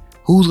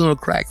 who's gonna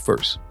crack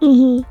first?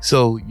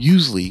 So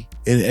usually,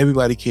 and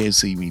everybody can't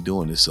see me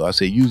doing this, so I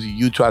say usually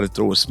you try to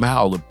throw a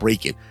smile to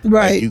break it.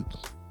 Right. Like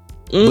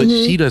but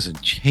she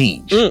doesn't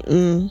change.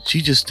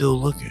 She's just still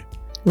looking.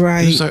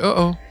 Right. And it's like,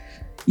 uh-oh.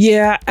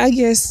 Yeah, I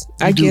guess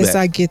I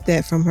get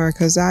that from her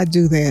because I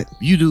do that.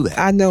 You do that.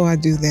 I know I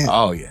do that.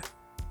 Oh yeah.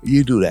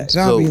 You do that. So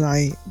I'll be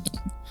like,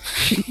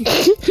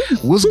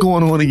 what's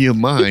going on in your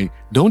mind?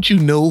 Don't you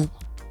know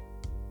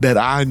that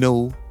I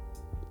know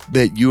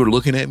that you're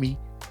looking at me?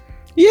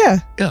 Yeah.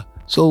 Yeah.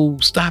 So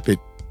stop it.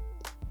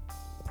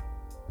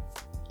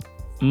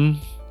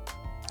 I'm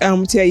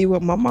gonna tell you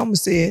what my mama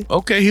said.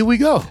 Okay, here we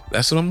go.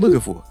 That's what I'm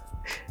looking for.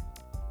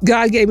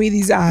 God gave me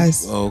these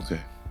eyes. Oh, okay.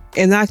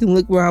 And I can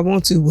look where I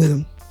want to with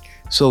them.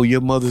 So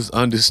your mother's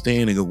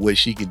understanding of what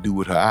she can do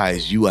with her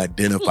eyes, you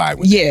identify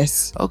with.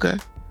 Yes. It. Okay.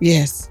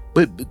 Yes.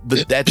 But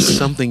that's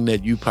something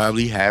that you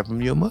probably have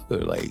from your mother.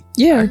 Like,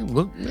 yeah.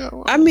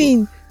 I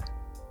mean,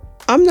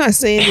 I'm not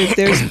saying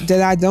that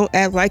that I don't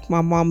act like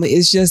my mama.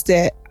 It's just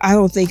that I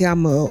don't think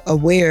I'm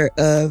aware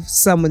of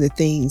some of the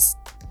things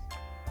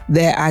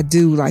that I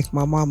do like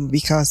my mama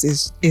because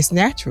it's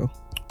natural.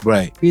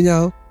 Right. You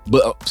know?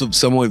 But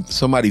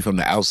somebody from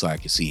the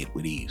outside can see it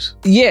with ease.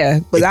 Yeah,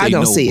 but I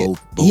don't see it.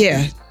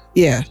 Yeah.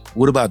 Yeah.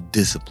 What about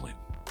discipline?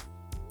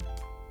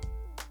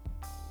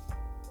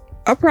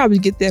 I'll probably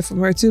get that from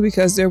her too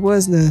because there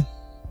was none.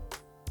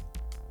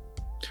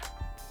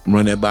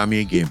 Run that by me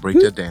again. Break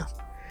that down.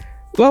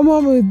 My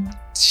mama,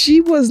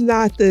 she was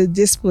not the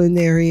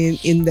disciplinarian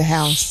in the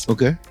house.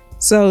 Okay.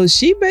 So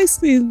she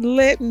basically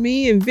let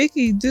me and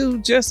Vicky do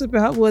just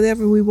about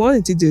whatever we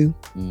wanted to do.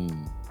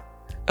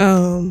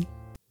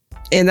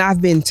 And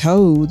I've been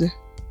told, I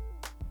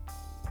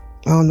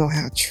don't know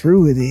how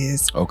true it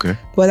is. Okay.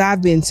 But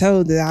I've been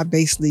told that I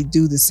basically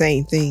do the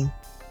same thing.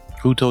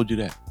 Who told you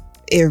that?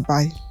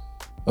 Everybody.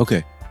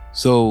 Okay.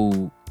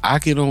 So I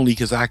can only,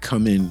 because I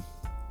come in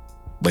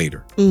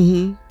later.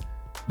 Mm-hmm.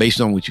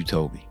 Based on what you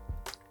told me.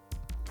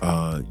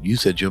 You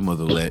said your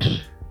mother let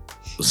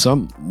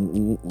some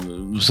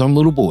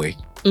little boy,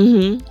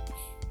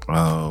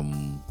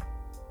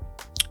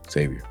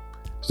 Xavier.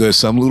 So there's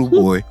some little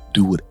boy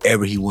do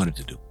whatever he wanted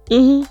to do.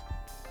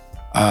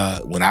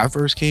 When I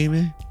first came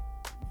in,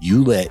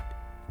 you let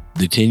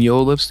the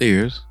 10-year-old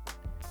upstairs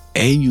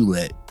and you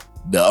let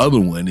the other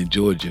one in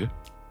Georgia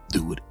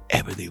do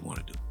whatever they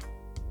want to do.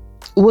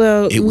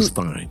 Well, it was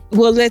fine.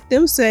 Well, let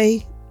them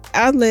say,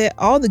 I let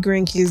all the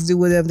grandkids do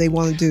whatever they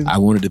want to do. I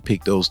wanted to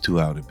pick those two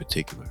out in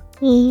particular.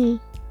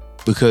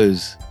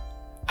 Because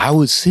I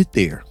would sit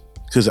there,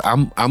 because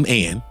I'm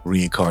Ann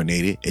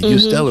reincarnated and you're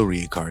Stella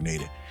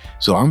reincarnated.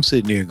 So I'm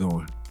sitting there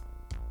going,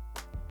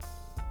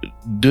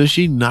 does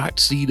she not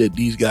see that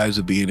these guys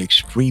are being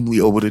extremely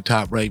over the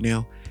top right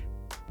now?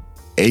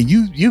 And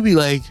you be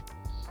like,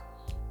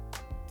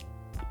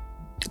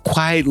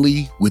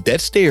 quietly with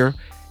that stare,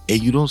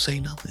 and you don't say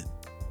nothing.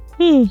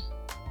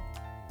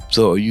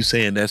 So are you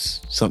saying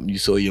that's something you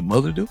saw your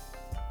mother do?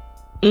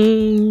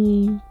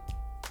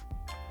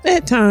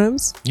 At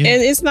times. Yeah.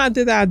 And it's not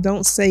that I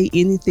don't say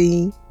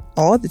anything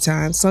all the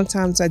time.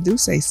 Sometimes I do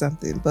say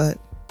something, but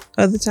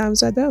other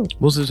times I don't.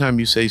 Most of the time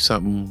you say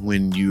something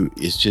when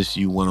it's just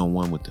you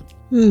one-on-one with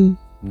them.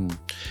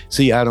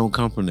 See, I don't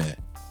come from that.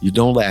 You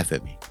don't laugh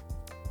at me.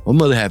 My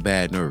mother had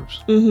bad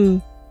nerves.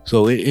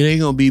 So it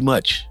ain't gonna be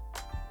much.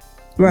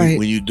 Right.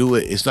 When you do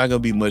it, it's not gonna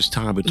be much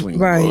time between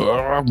right.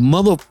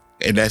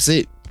 And that's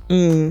it.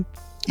 I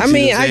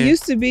mean, I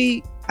used to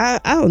be, I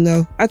don't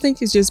know. I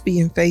think it's just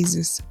being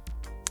phases.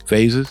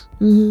 Phases?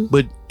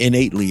 But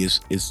innately,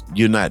 it's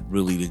you're not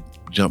really to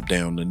jump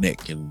down the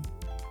neck and...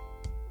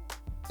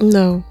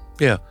 No.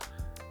 Yeah.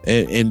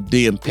 And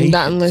the impatience.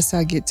 Not unless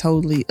I get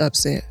totally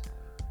upset.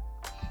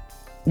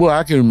 Well,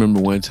 I can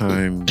remember one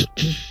time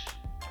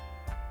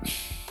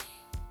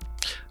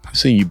I've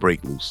seen you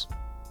break loose.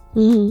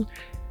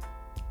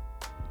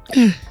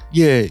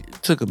 Yeah,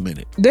 it took a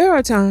minute. There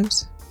are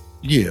times.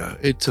 Yeah,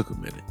 it took a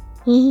minute.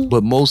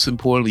 But most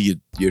importantly,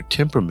 your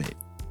temperament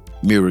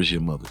mirrors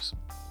your mother's,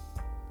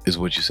 is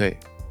what you say.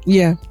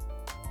 Yeah.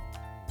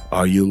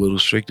 Are you a little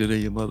stricter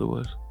than your mother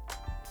was?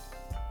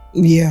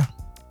 Yeah.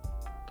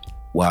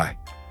 Why?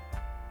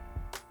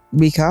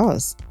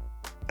 Because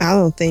I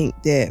don't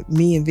think that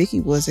me and Vicky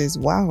was as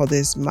wild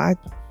as my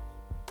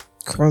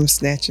crumb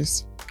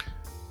snatchers.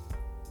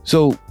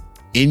 So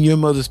in your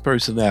mother's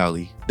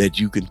personality, that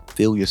you can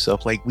feel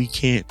yourself, like we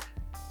can't,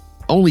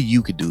 only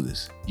you could do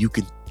this. You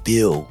can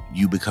feel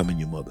you becoming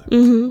your mother,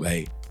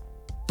 right?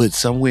 But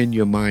somewhere in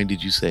your mind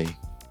did you say,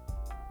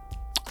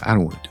 I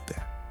don't want to do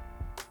that,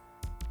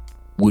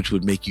 which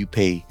would make you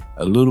pay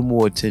a little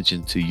more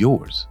attention to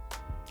yours.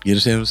 You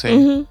understand what I'm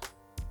saying?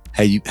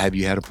 Have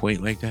you had a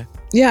point like that?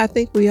 Yeah, I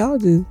think we all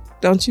do,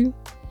 don't you?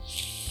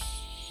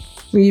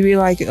 When you be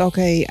like,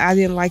 okay, I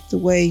didn't like the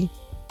way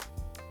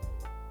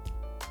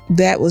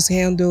that was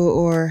handled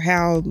or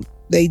how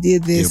they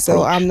did this,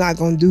 so I'm not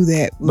going to do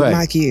that with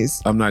my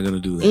kids. I'm not going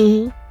to do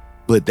that.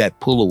 But that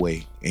pull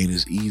away ain't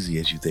as easy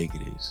as you think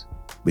it is,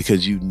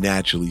 because you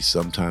naturally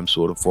sometimes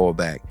sort of fall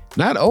back.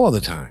 Not all the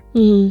time,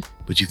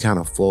 but you kind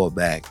of fall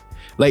back.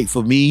 Like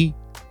for me,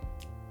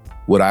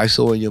 what I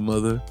saw in your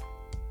mother,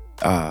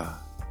 I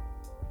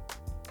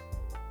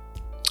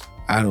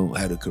don't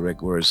have the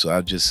correct words, so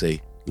I'll just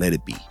say, let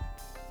it be.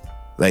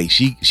 Like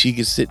she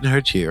could sit in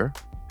her chair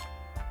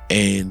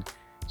and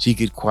she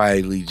could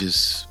quietly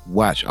just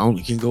watch. I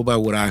only can go by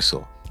what I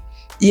saw.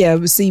 Yeah,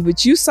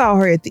 but you saw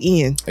her at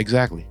the end.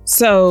 Exactly.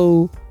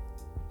 So,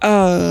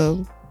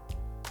 Mama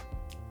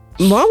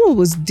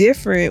was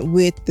different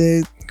with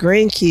the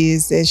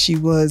grandkids than she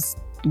was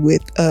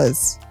with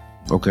us.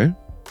 Okay.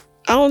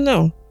 I don't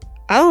know.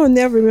 I don't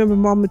never remember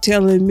Mama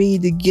telling me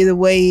to get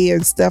away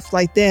and stuff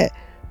like that.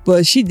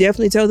 But she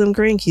definitely told them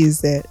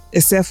grandkids that,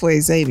 except for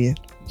Xavier.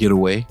 Get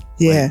away?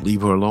 Yeah. Like,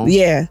 leave her alone?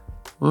 Yeah.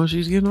 Well,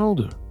 she's getting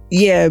older.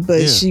 Yeah,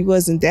 but she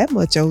wasn't that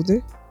much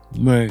older.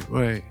 Right.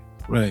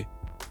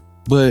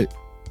 But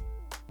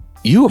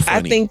you were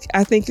funny.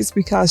 I think it's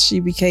because she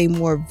became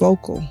more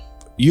vocal.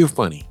 You're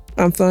funny.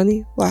 I'm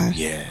funny? Why?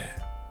 Yeah.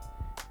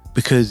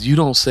 Because you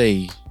don't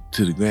say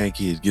to the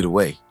grandkids, get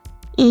away.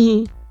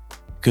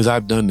 Because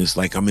I've done this,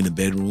 like I'm in the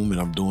bedroom and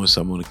I'm doing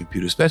something on the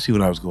computer, especially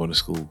when I was going to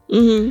school.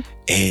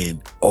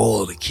 And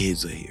all the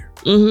kids are here,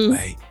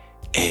 right?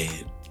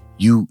 And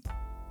you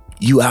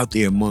out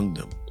there among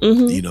them,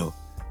 you know,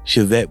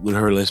 Chevette with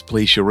her, let's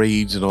play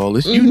charades and all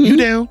this. You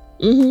down?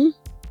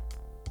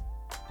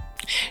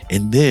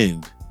 And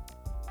then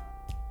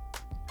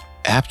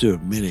after a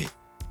minute,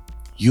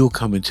 you'll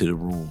come into the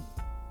room,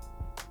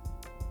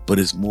 but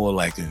it's more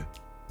like I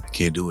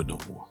can't do it no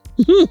more.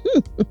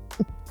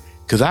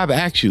 Because I've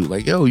asked you,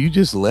 like, yo, you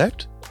just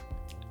left?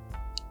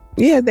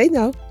 Yeah, they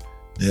know.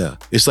 Yeah.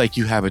 It's like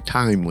you have a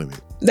time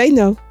limit. They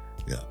know.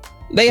 Yeah.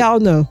 They all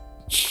know.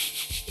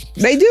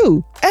 They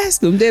do.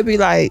 Ask them. They'll be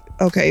like,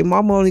 okay,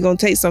 mama only gonna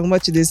take so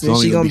much of this and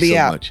she gonna be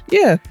out. Much.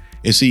 Yeah.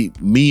 And see,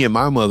 me and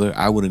my mother,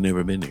 I would have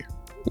never been there.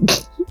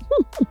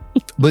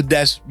 But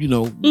that's,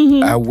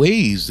 our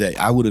ways that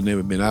I would have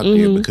never been out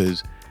there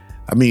because,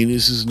 I mean,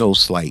 this is no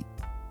slight,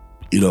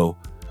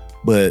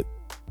 but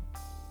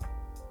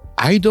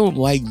I don't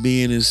like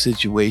being in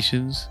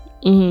situations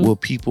where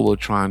people are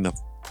trying to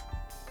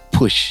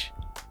push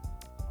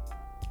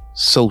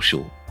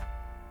social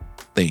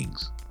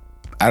things.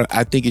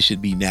 I think it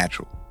should be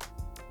natural,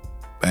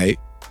 right?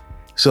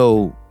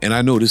 So, and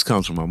I know this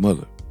comes from my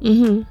mother.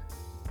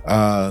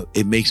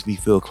 It makes me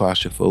feel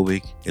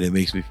claustrophobic and it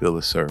makes me feel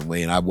a certain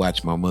way. And I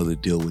watched my mother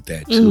deal with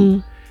that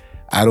too.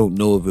 I don't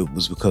know if it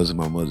was because of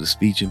my mother's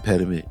speech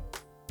impediment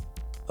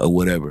or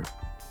whatever,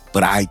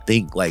 but I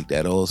think like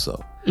that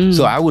also.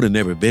 So I would have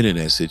never been in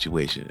that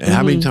situation. And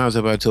how many times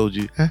have I told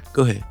you,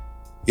 go ahead.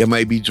 You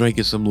might be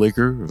drinking some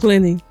liquor.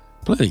 Plenty.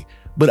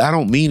 But I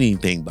don't mean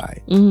anything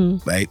by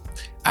it, right?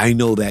 I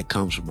know that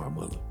comes from my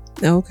mother.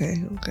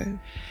 Okay.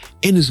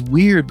 And it's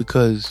weird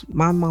because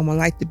my mama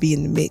liked to be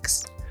in the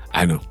mix.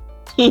 I know.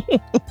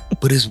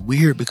 But it's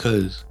weird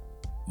because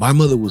my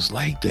mother was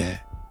like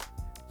that,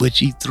 but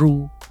she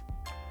threw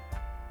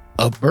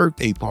a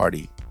birthday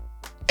party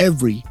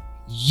every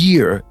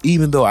year,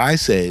 even though I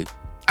said,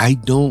 I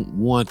don't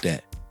want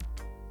that.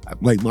 I'm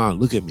like, Mom,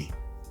 look at me.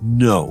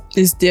 No.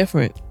 It's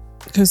different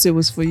because it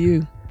was for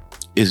you.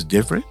 It's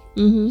different?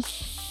 I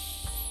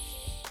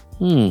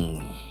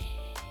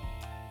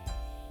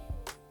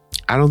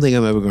don't think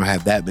I'm ever going to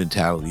have that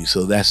mentality.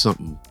 So that's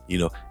something,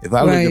 if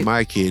I look at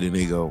my kid and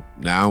they go,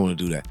 nah, I don't want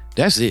to do that.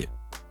 That's it.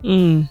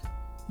 You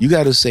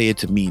got to say it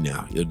to me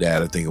now. Your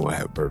dad, I think I want to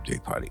have a birthday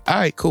party. All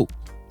right, cool.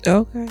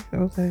 Okay.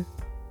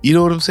 You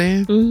know what I'm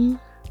saying?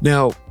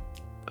 Now,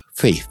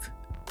 faith.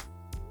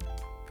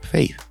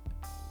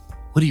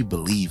 What do you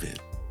believe in?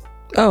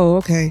 Oh,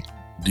 okay.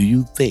 Do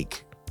you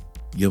think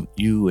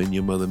you and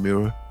your mother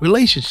mirror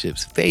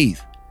relationships,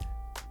 faith,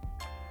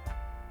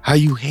 how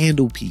you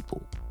handle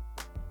people,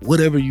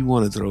 whatever you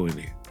want to throw in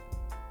there?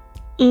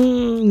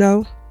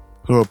 No.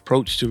 Her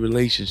approach to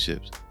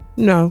relationships?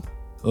 No.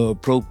 Her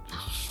approach.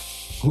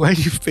 Why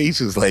do your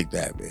faces like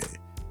that, man?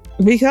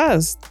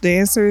 Because the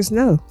answer is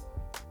no.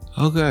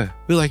 Okay.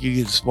 Feel like you're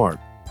getting smart.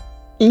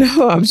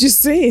 No, I'm just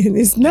saying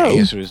it's no. The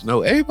answer is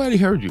no. Everybody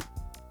heard you.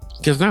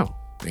 Because no.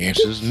 The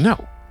answer is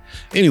no.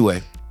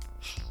 Anyway,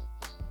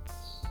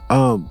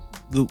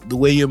 the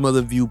way your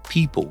mother viewed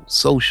people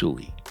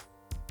socially,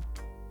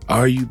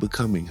 are you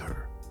becoming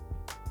her?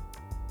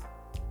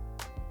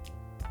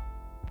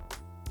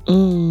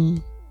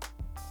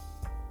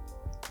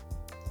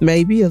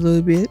 Maybe a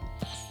little bit.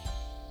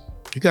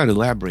 You got to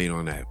elaborate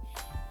on that,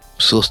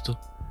 sister.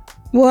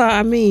 Well,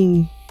 I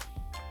mean,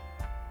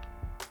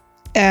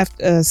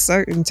 after a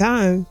certain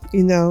time,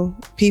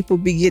 people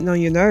be getting on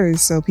your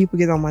nerves. So people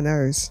get on my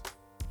nerves.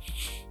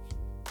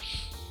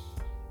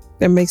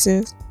 That makes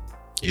sense?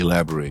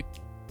 Elaborate.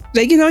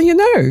 They get on your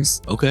nerves.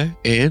 Okay.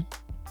 And?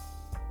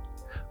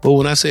 Well,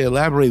 when I say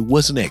elaborate,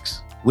 what's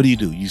next? What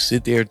do? You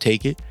sit there and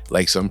take it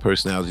like some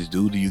personalities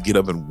do? Do you get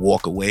up and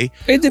walk away?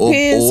 It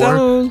depends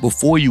on...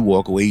 before you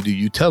walk away, do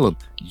you tell them,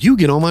 you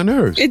get on my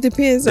nerves? It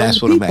depends on the people.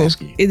 That's what I'm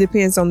asking you. It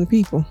depends on the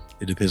people.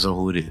 It depends on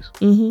who it is.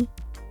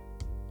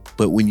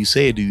 But when you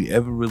say it, do you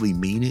ever really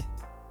mean it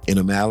in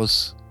a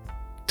malice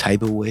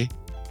type of way?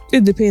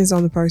 It depends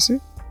on the person.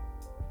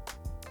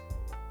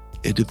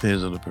 It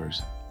depends on the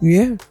person.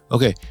 Yeah.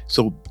 Okay.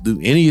 So do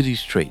any of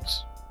these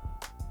traits,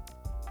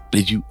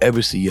 did you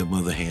ever see your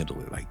mother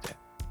handle it like that?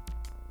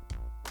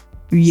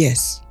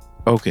 Yes.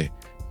 Okay.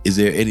 Is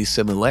there any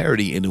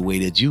similarity in the way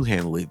that you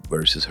handle it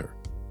versus her?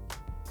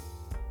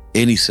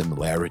 Any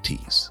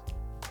similarities?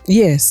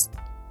 Yes.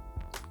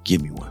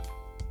 Give me one.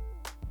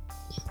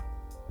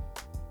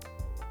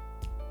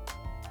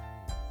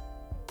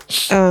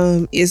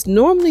 It's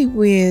normally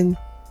when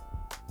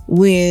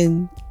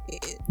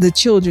the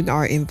children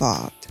are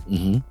involved.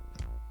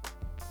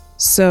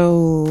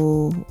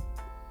 So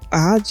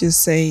I'll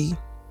just say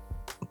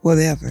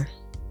whatever.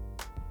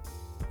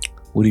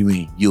 What do you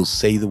mean? You'll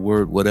say the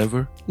word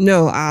whatever?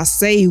 No, I'll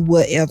say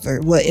whatever.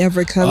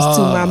 Whatever comes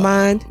to my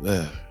mind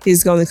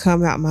is going to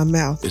come out my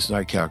mouth. It's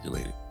not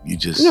calculated. You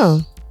just...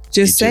 No,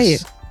 just say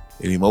it.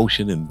 An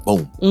emotion and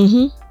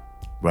boom.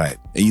 Right.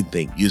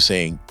 And you're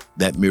saying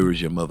that mirrors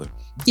your mother.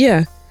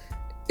 Yeah.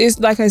 It's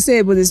like I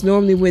said, but it's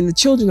normally when the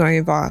children are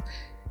involved.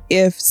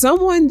 If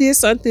someone did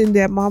something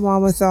that my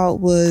mama thought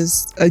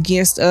was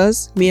against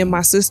us, me and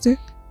my sister,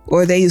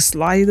 or they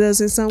slighted us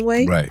in some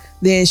way, right,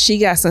 then she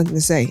got something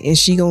to say, and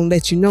she gonna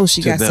let you know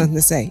she got something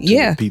to say.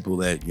 Yeah, people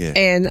that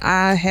and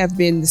I have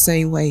been the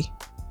same way.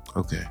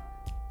 Okay,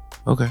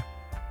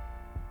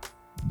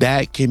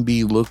 that can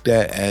be looked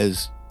at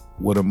as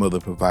what a mother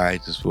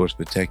provides as far as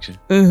protection.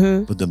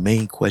 But the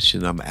main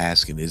question I'm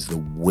asking is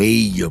the way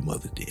your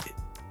mother did it.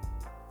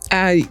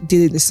 I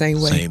did it the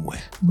same way.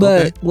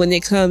 But when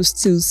it comes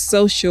to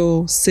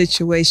social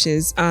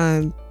situations,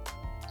 I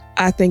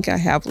think I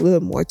have a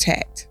little more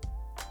tact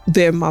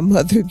than my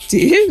mother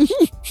did.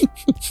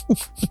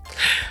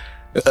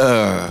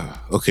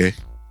 Okay.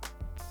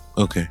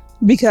 Okay.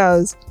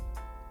 Because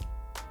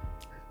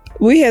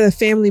we had a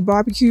family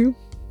barbecue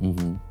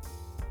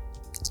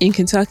in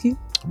Kentucky.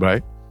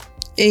 Right.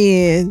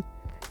 And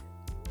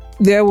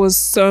there was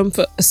some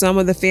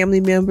of the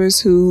family members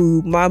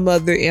who my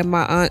mother and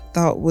my aunt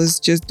thought was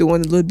just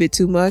doing a little bit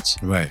too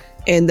much. Right.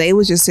 And they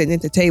was just sitting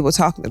at the table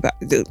talking about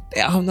it.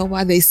 I don't know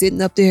why they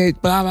sitting up there,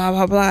 blah, blah,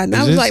 blah, blah. And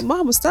I was like,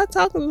 Mama, stop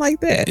talking like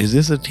that. Is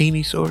this a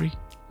teeny story?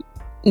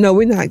 No,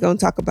 we're not going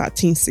to talk about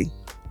Teensy.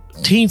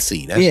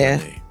 Teensy, that's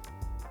her name.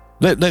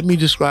 Let me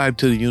describe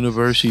to the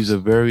universe. She's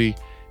an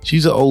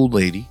old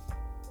lady.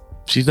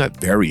 She's not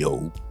very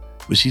old,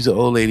 but she's an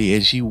old lady,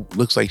 and she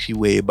looks like she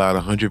weighed about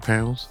 100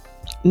 pounds.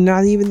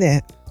 Not even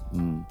that.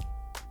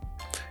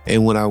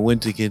 And when I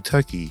went to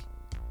Kentucky,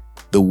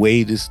 the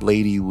way this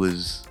lady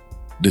was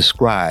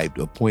described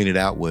or pointed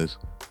out was,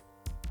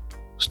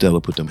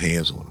 Stella put them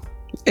hands on him.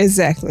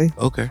 Exactly.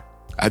 Okay.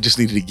 I just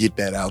needed to get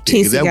that out there.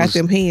 Teensy got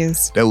them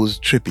hands. That was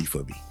trippy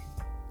for me.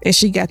 And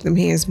she got them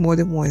hands more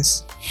than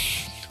once.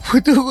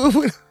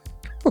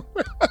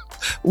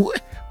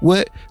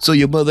 What? So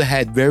your mother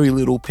had very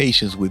little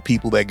patience with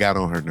people that got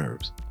on her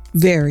nerves.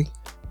 Very.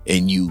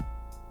 And you?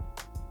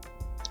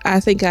 I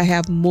think I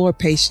have more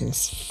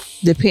patience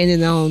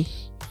depending on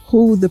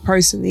who the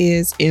person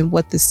is and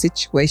what the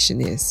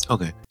situation is.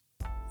 Okay.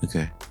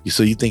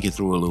 So you think it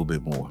through a little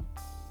bit more?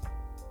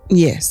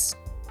 Yes.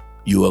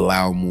 You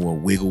allow more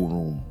wiggle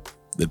room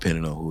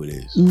depending on who it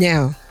is.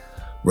 Now.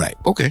 Right.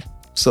 Okay.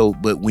 So,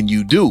 but when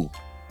you do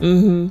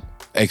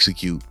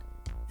execute,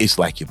 it's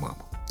like your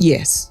mama.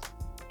 Yes.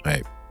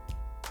 Right.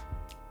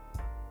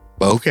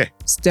 Okay.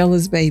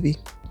 Stella's baby.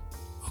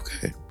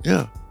 Okay.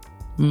 Yeah.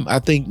 I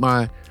think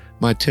my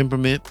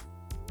temperament,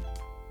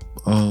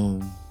 I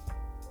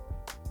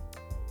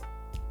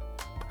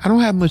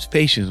don't have much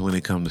patience when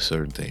it comes to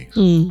certain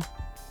things.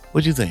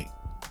 What do you think?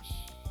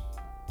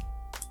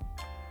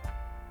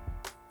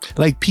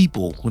 Like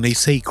people, when they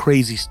say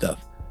crazy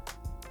stuff.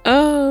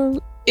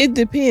 It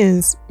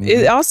depends.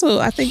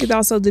 I think it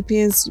also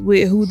depends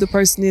with who the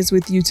person is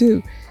with you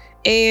too.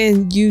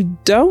 And you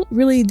don't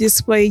really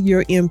display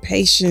your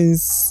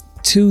impatience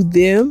to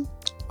them.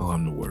 Oh,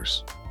 I'm the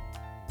worst.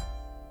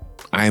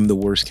 I am the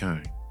worst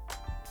kind.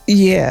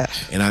 Yeah.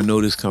 And I know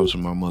this comes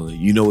from my mother.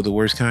 You know what the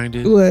worst kind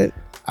is? What?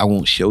 I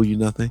won't show you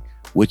nothing.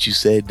 What you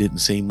said didn't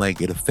seem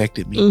like it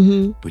affected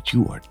me, but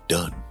you are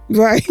done.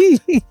 Right.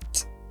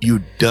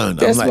 You're done.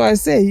 That's why I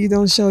said you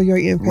don't show your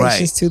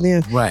impatience to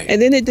them. Right.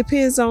 And then it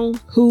depends on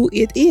who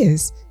it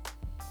is.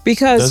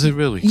 Because does it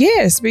really?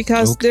 Yes,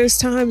 because there's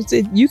times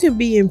that you can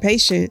be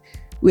impatient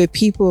with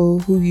people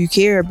who you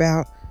care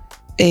about,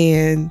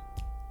 and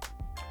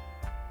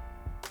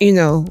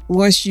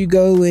once you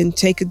go and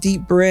take a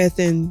deep breath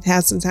and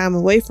have some time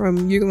away from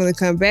them, you're going to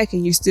come back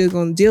and you're still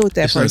going to deal with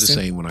that person. It's not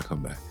the same when I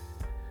come back.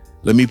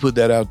 Let me put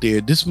that out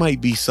there. This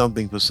might be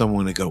something for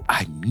someone to go,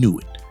 I knew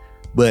it,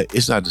 but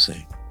it's not the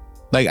same.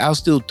 Like, I'll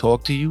still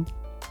talk to you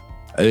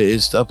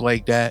and stuff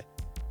like that,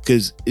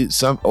 because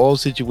all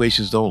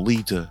situations don't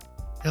lead to,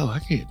 I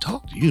can't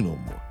talk to you no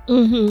more.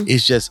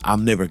 It's just,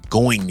 I'm never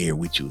going there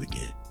with you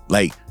again.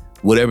 Like,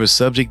 whatever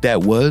subject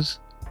that was,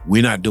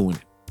 we're not doing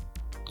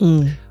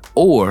it.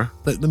 Or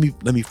let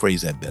me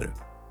phrase that better.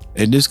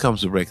 And this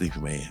comes directly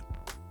from Ann.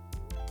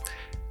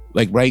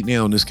 Like right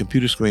now on this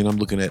computer screen, I'm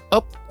looking at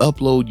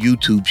upload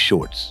YouTube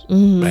shorts,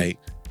 right?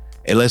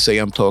 And let's say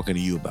I'm talking to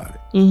you about it.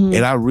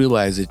 And I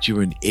realize that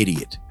you're an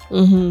idiot.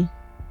 I'm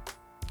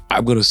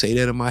going to say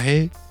that in my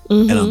head,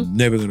 and I'm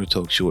never going to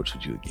talk shorts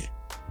with you again.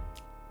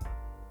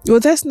 Well,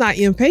 that's not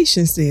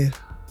impatience then.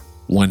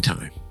 One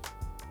time.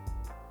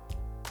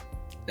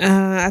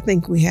 I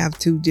think we have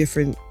two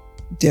different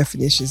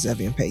definitions of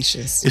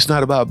impatience. It's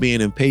not about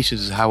being impatient.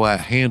 It's how I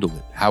handle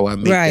it, how I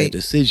make that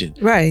decision,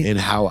 and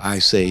how I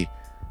say.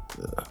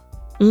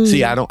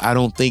 See, I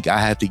don't think I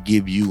have to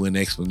give you an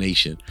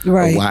explanation of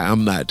why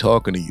I'm not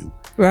talking to you.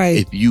 Right.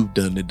 If you've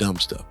done the dumb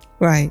stuff.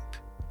 Right.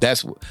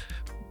 That's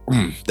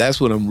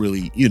what I'm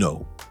really,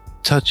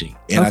 touching.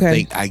 And I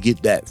think I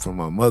get that from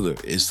my mother.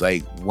 It's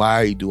like,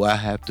 why do I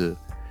have to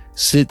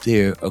sit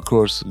there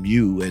across from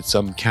you at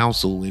some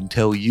council and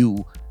tell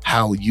you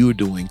how you're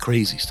doing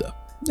crazy stuff?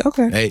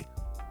 Okay. Hey.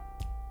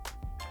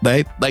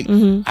 Like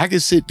I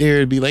could sit there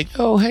and be like,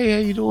 oh, hey, how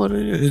you doing?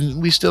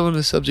 And we still on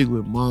the subject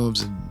with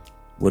moms and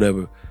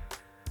whatever.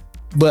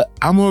 But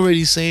I'm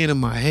already saying in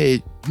my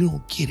head, you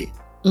don't get it.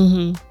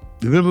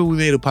 Remember we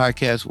made a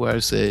podcast where I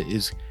said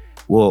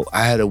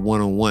I had a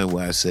one-on-one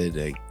where I said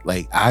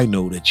like I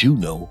know that you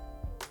know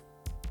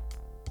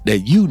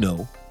you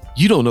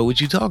don't know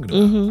what you're talking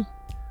about.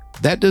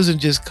 That doesn't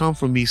just come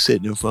from me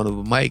sitting in front of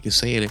a mic and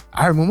saying it.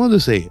 I heard my mother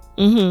say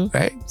it.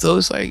 Right? So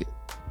it's like,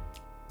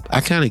 I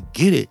kind of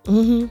get it.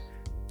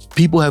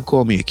 People have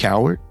called me a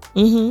coward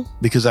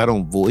because I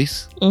don't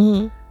voice.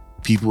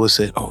 People have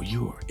said, oh,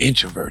 you are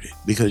introverted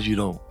because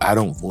I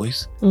don't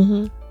voice.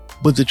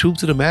 But the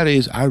truth of the matter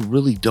is, I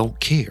really don't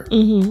care.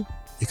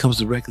 It comes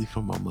directly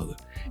from my mother.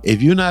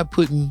 If you're not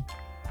putting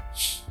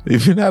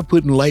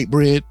light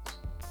bread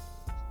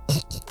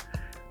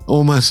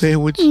on my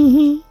sandwich,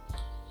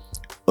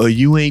 or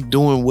you ain't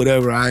doing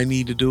whatever I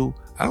need to do,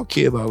 I don't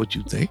care about what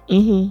you think.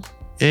 Mm-hmm.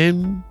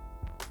 And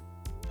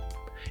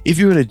if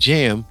you're in a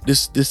jam,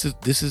 this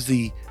is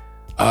the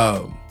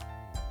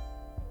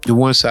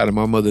one side of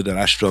my mother that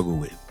I struggle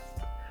with.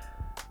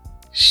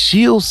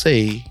 She'll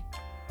say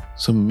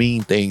some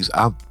mean things,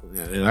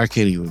 and I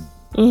can't even.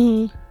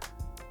 Mm-hmm.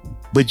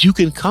 But you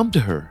can come to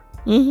her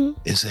and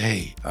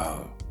say,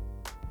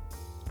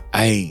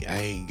 "Hey, I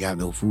ain't got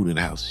no food in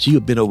the house."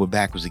 She'll bend over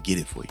backwards to get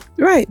it for you.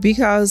 Right,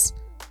 because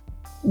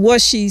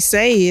what she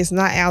say is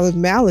not out of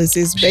malice.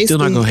 It's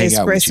basically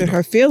expressing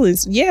her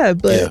feelings. Yeah,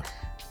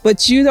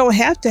 but you don't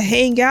have to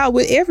hang out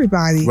with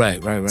everybody.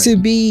 Right. To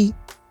be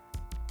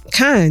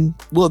kind.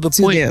 Well,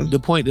 the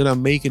point that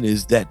I'm making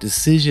is that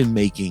decision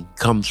making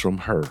comes from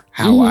her.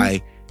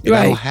 I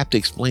don't have to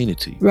explain it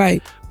to you.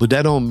 Right. But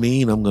that don't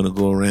mean I'm gonna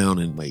go around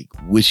and like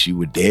wish you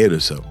were dead or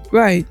something.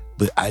 Right.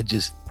 But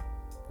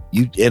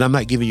and I'm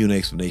not giving you an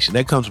explanation.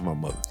 That comes from my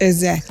mother.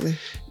 Exactly.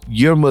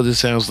 Your mother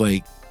sounds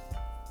like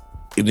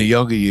in the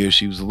younger years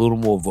she was a little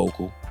more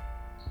vocal,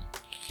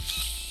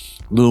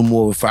 a little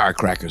more of a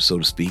firecracker, so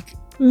to speak.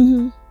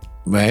 Mm-hmm.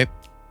 Right?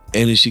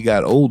 And as she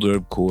got older,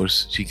 of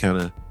course, she kind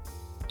of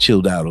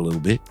chilled out a little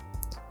bit.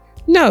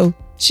 No,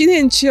 she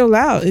didn't chill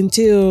out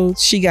until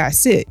she got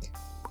sick.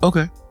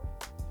 Okay.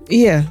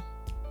 Yeah.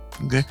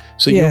 Okay.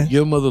 So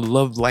your mother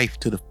loved life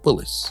to the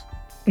fullest.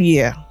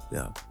 Yeah.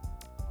 Yeah.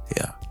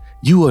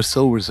 You are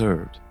so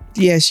reserved.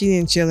 Yeah, she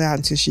didn't chill out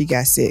until she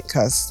got sick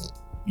because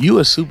you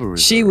are super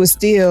reserved. She was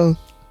still,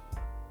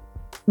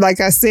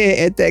 like I said,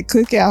 at that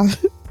cookout.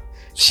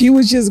 She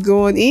was just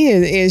going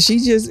in, and she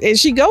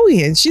go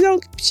in. She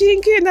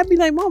didn't care. And I'd be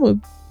like, Mama,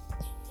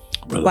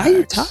 relax. Why are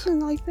you talking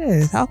like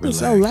that? Talking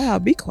so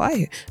loud. Be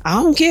quiet.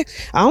 I don't care.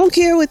 I don't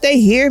care what they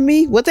hear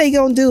me. What they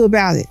gonna do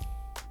about it?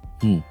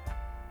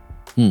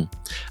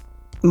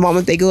 The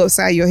moment they go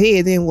upside your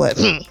head, then what?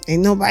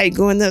 Ain't nobody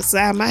going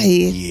upside my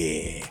head.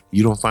 Yeah.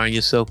 You don't find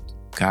yourself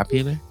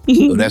copying that?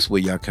 So that's where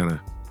y'all kind of...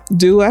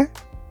 Do I?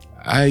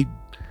 I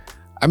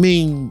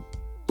mean,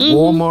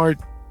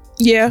 Walmart...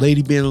 Yeah.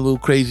 Lady being a little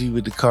crazy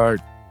with the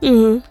cart.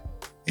 Mm-hmm.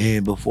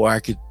 And before I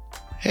could,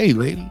 hey,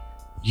 lady,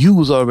 you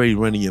was already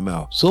running your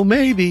mouth. So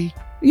maybe.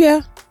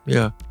 Yeah.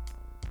 Yeah.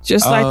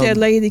 Just like that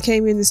lady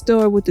came in the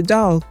store with the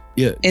dog.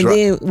 Yeah. And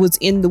then was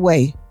in the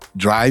way.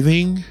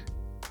 Driving.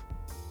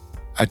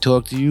 I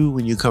talk to you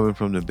when you're coming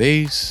from the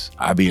base.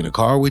 I be in the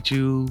car with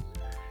you.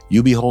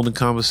 You be holding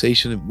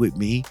conversation with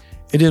me.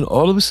 And then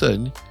all of a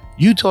sudden,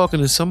 you talking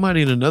to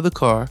somebody in another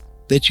car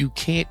that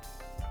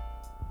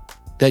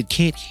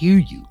can't hear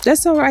you.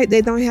 That's all right.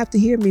 They don't have to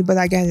hear me, but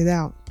I got it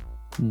out.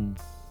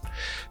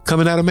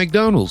 Coming out of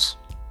McDonald's,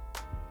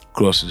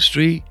 crossing the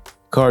street,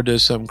 car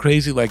does something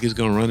crazy like it's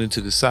gonna run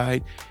into the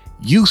side.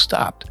 You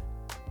stopped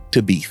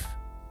to beef.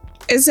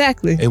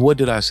 Exactly. And what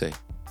did I say?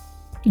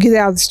 Get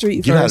out of the street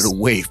first. Get out of the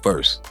way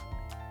first.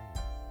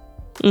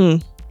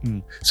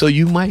 So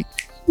you might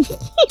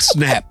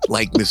snap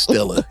like Miss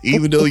Stella,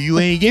 even though you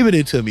ain't giving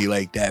it to me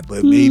like that,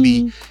 but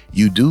maybe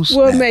you do snap.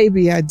 Well,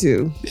 maybe I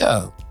do.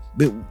 Yeah.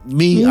 But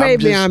me,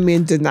 maybe I'm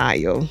in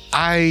denial.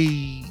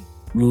 I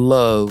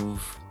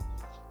love,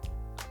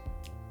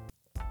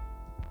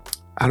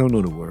 I don't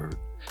know the word,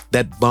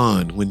 that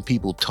bond when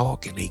people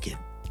talk and they can,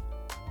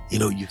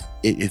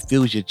 it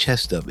fills your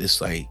chest up. It's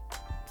like,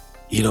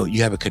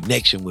 you have a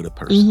connection with a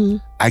person. Mm-hmm.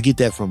 I get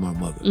that from my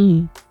mother.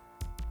 Mm-hmm.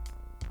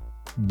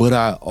 But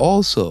I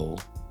also,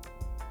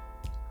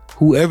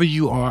 whoever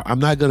you are, I'm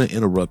not going to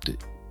interrupt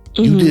it.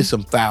 Mm-hmm. You did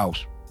some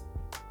fouls.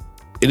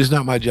 It is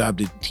not my job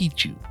to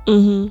teach you.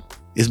 Mm-hmm.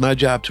 It's my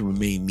job to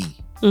remain me,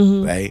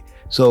 right?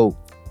 So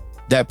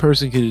that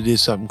person could have did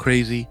something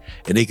crazy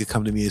and they could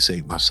come to me and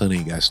say, my son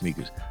ain't got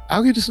sneakers.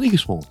 I'll get the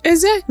sneakers for him.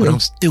 Exactly. But I'm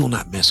still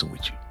not messing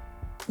with you.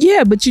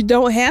 Yeah, but you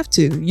don't have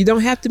to. You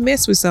don't have to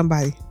mess with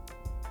somebody.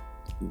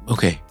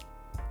 Okay.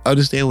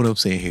 Understand what I'm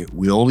saying here.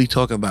 We're only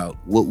talking about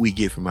what we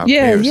get from our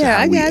parents and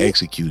how we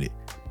execute it,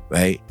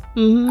 right?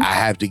 Mm-hmm. I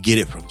have to get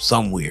it from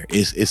somewhere.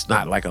 It's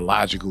not like a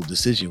logical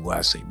decision where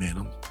I say,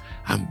 man,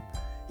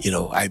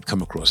 I've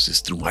come across this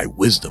through my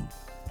wisdom.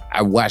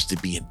 I watched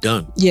it being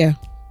done. Yeah.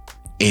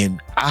 And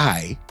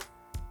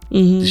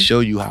to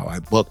show you how I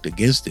bucked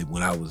against it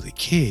when I was a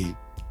kid,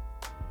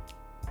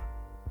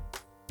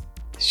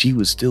 she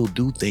would still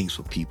do things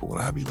for people.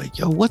 And I'd be like,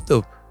 yo, what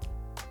the?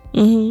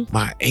 Mm-hmm.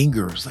 My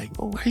anger is like,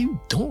 oh, what are you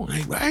doing?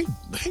 I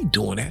ain't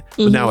doing that.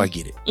 But now I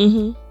get it.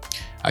 Mm-hmm.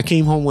 I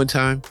came home one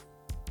time.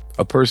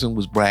 A person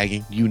was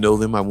bragging. You know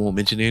them. I won't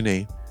mention their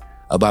name.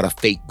 About a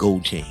fake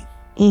gold chain.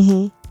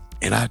 Mm-hmm.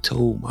 And I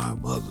told my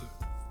mother,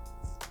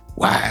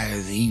 why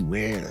is he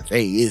wearing a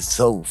fake? It's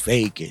so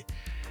fake. And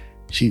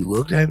she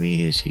looked at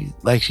me and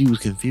she was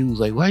confused.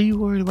 Like, why are you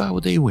worried about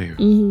what they wearing?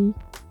 Mm-hmm.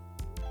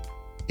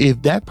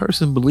 If that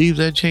person believes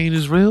that chain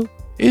is real,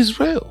 it's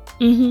real.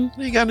 Mm-hmm.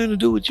 It ain't got nothing to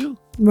do with you.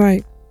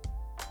 Right.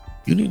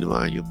 You need to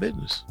mind your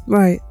business.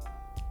 Right.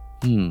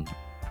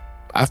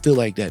 I feel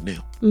like that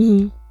now.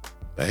 Mm-hmm.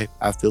 Right?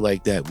 I feel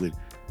like that with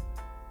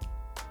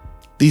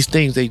these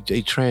things, they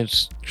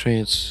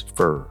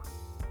transfer.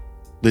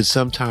 But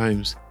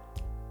sometimes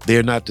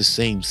they're not the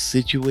same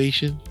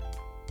situation,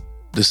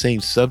 the same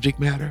subject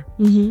matter,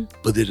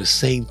 but they're the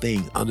same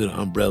thing under the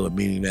umbrella,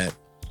 meaning that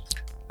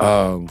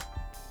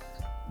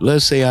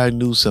let's say I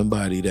knew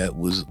somebody that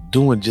was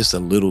doing just a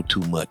little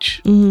too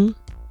much,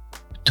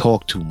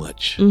 talk too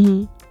much,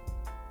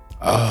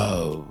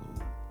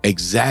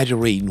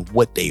 exaggerating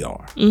what they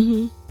are,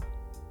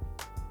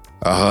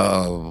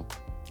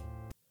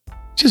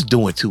 just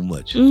doing too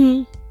much.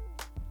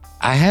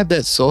 I have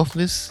that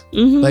softness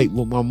like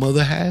what my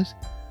mother has,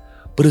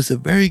 but it's a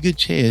very good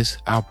chance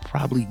I'll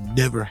probably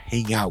never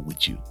hang out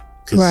with you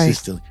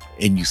consistently,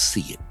 and you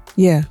see it.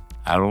 Yeah.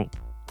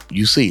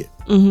 You see it.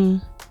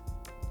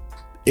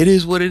 It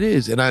is what it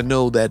is. And I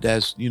know that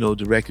that's,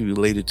 directly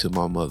related to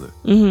my mother.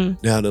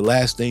 Now, the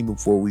last thing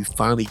before we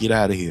finally get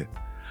out of here,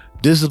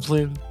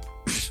 discipline,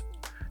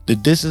 the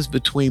distance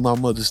between my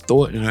mother's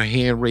thought and her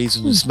hand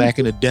raising and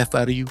smacking the death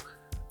out of you.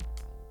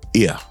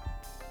 Yeah.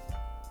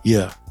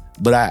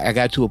 But I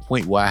got to a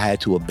point where I had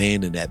to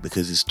abandon that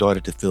because it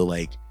started to feel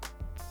like,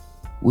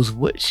 was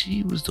what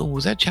she was doing,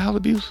 was that child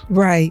abuse?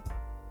 Right.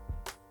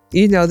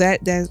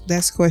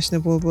 That's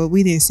questionable, but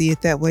we didn't see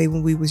it that way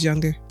when we was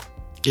younger.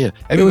 Yeah.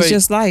 It was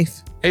just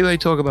life. Everybody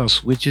talk about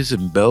switches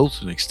and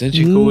belts and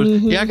extension cords.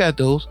 Yeah, I got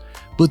those.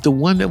 But the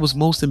one that was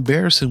most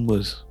embarrassing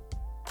was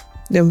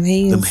them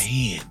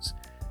hands.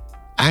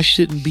 I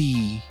shouldn't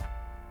be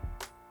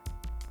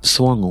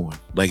swung on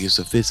like it's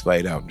a fist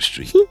fight out in the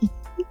street.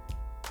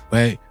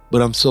 Right?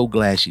 But I'm so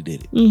glad she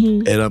did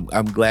it. And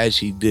I'm glad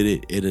she did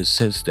it in a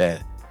sense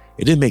that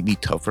it didn't make me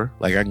tougher.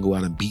 Like I can go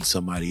out and beat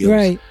somebody else.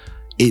 Right.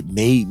 It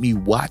made me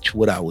watch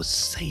what I was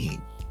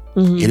saying.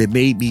 And it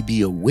made me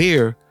be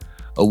aware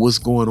of what's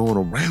going on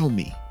around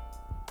me.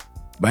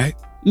 Right?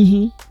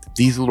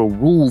 These little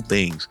rule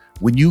things.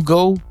 When you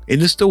go in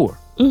the store,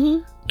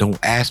 don't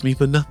ask me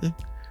for nothing.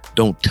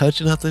 Don't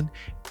touch nothing.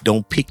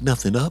 Don't pick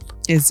nothing up.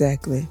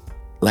 Exactly.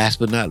 Last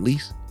but not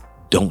least,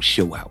 don't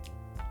show out.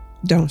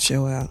 Don't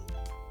show out.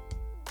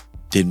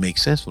 Didn't make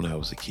sense when I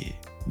was a kid.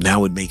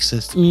 Now it makes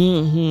sense to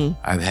me.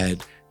 I've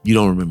had, you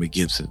don't remember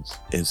Gibson's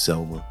in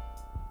Selma,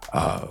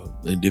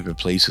 in different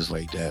places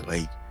like that.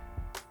 Like,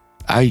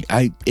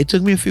 it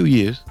took me a few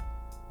years,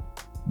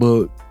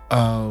 but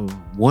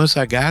once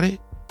I got it,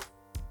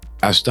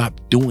 I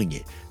stopped doing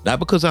it. Not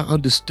because I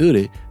understood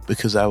it,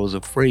 because I was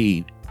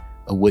afraid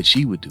of what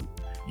she would do.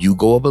 You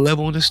go up a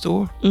level in the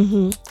store,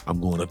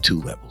 I'm going up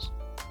 2 levels.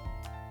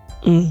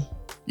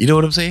 You know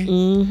what I'm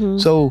saying?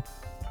 So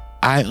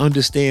I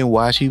understand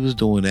why she was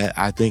doing that.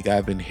 I think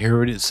I've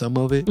inherited some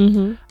of it.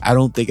 I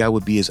don't think I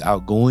would be as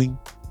outgoing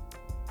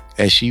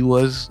as she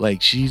was.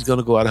 Like, she's going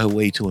to go out of her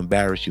way to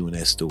embarrass you in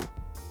that store.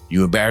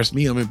 You embarrass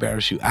me, I'm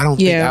embarrass you. I don't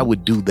think I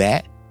would do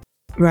that.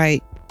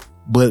 Right.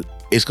 But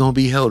it's going to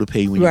be hell to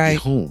pay when you get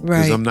home.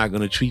 Because I'm not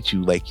going to treat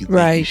you like you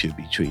think you should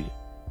be treated.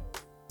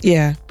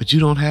 Yeah. But you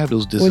don't have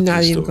those discipline We're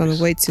not even stories. going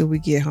to wait till we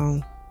get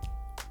home.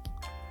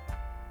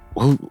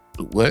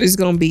 What? It's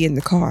going to be in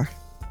the car.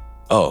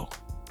 Oh.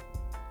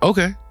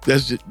 Okay.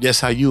 That's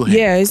how you handle.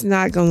 Yeah, it's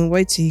not going to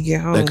wait till you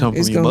get home. That come from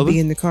it's your going to mother? be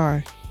in the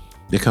car.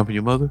 That come from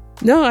your mother?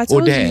 No, I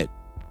told or dad?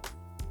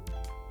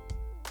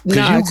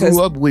 Because you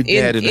grew up with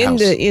dad in the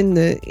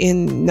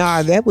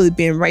house. That would have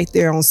been right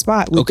there on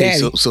spot with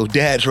daddy. So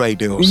dad's right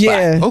there on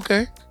spot.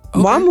 Okay.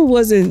 Mama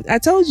wasn't, I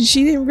told you,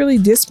 she didn't really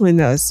discipline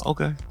us.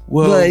 Okay.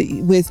 Well, but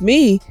with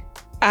me,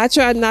 I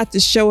try not to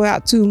show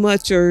out too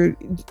much or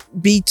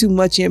be too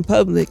much in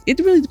public. It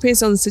really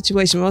depends on the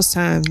situation most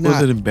times.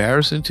 Was it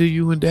embarrassing to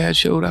you when dad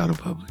showed out in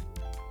public?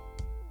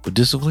 Or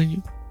discipline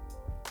you?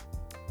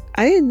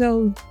 I didn't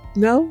know.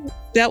 No,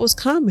 that was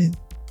common.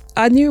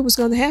 I knew it was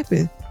going to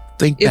happen.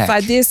 Think back. If I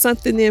did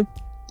something and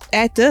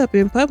act up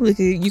in public,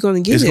 you're going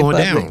to get it. It's going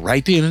down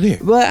right then and there.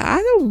 But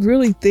I don't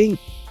really think,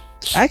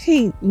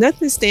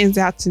 nothing stands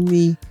out to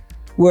me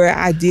where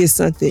I did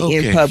something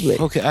in public.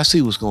 Okay, I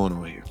see what's going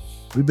on here.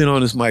 We've been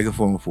on this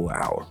microphone for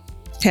an hour.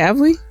 Have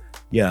we?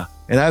 Yeah.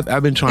 And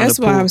I've been trying That's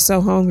why I'm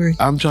so hungry.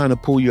 I'm trying to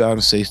pull you out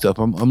and say stuff.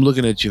 I'm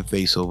looking at your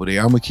face over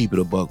there. I'm going to keep it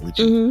a buck with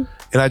you.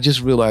 And I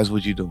just realized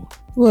what you're doing.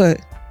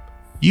 What?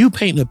 You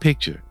painting a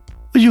picture.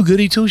 Was you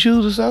goody two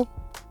shoes or something?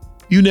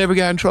 You never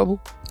got in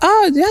trouble?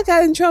 Oh, I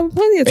got in trouble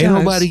plenty of times. Ain't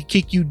nobody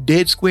kick you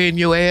dead square in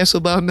your ass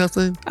about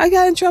nothing? I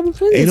got in trouble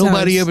plenty of times. Ain't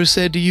nobody ever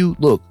said to you,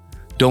 look,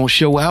 don't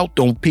show out,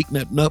 don't pick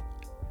nothing up?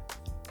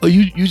 Or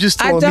you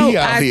just throwing me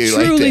out here like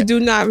that? I truly do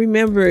not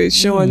remember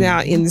showing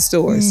out in the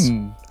stores.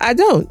 I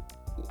don't.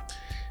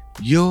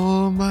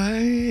 You're my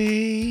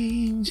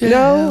angel.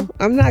 No,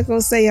 I'm not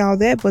going to say all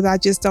that, but I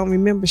just don't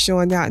remember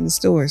showing out in the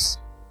stores.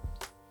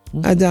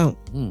 I don't.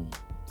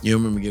 You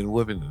remember getting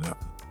whooping or not?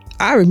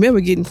 I remember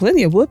getting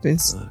plenty of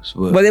whoopings,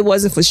 but it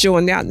wasn't for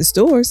showing out in the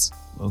stores.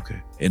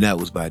 Okay. And that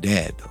was by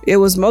dad, though? It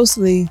was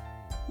mostly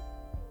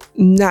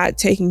not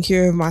taking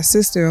care of my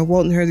sister or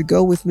wanting her to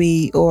go with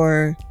me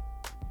or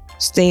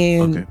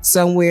staying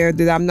somewhere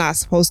that I'm not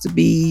supposed to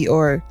be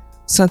or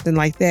something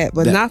like that,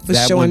 but not for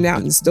showing out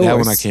in the stores. That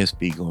one I can't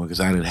speak on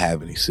because I didn't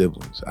have any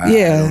siblings. I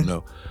don't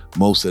know.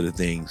 Most of the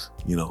things,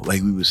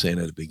 like we were saying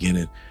at the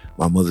beginning,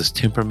 my mother's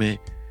temperament,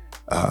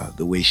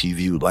 the way she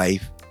viewed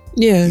life,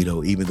 Yeah. You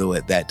know, even though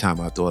at that time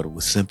I thought it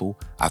was simple,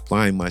 I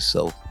find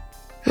myself,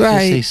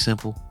 right. Say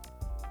simple.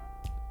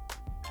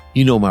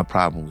 You know my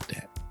problem with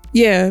that.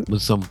 Yeah. When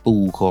some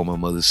fool call my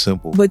mother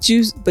simple. But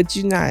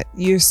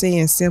you're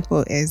saying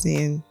simple as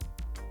in.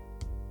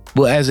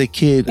 Well, as a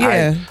kid,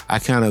 yeah. I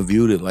kind of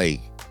viewed it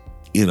like,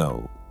 you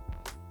know,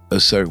 a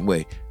certain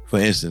way. For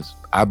instance,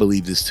 I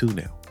believe this too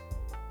now.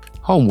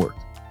 Homework.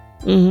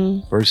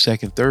 Mm-hmm. First,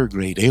 second, third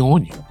grade, they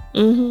on you.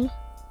 Mm-hmm.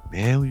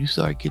 Man, when you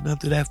start getting up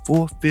to that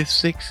 4th,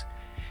 5th, 6th,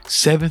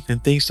 7th,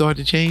 and things start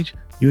to change,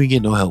 you ain't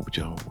get no help with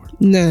your homework.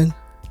 None.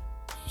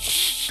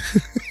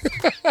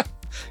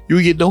 You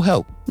ain't get no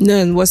help.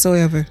 None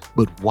whatsoever.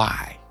 But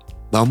why?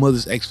 My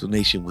mother's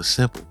explanation was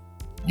simple.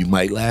 You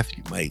might laugh,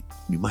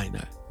 you might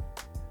not.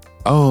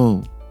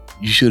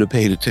 You should have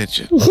paid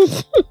attention.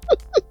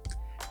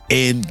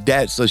 And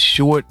that's a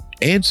short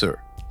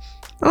answer.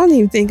 I don't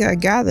even think I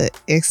got an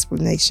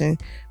explanation,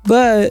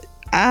 but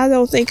I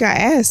don't think I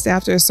asked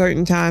after a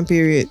certain time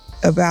period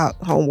about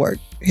homework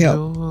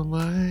help.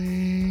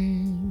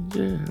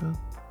 Yeah.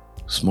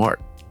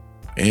 Smart.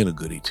 And a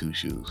goody two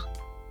shoes.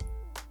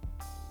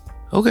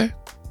 Okay.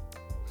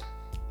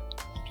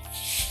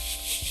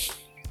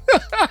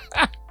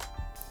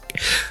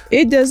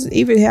 It doesn't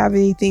even have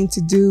anything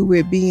to do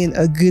with being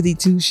a goody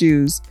two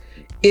shoes.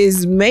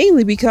 It's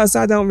mainly because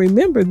I don't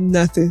remember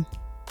nothing.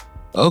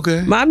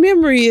 Okay. My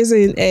memory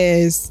isn't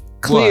as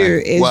clear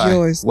as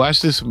yours.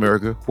 Watch this,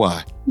 America.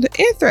 Why? The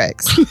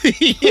anthrax.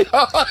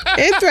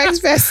 Anthrax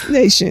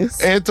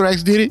vaccinations.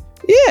 Anthrax did it?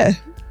 Yeah.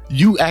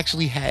 You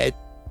actually had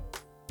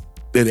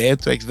an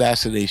anthrax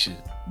vaccination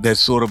that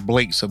sort of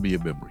blanked some of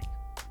your memory.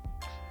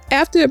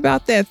 After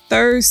about that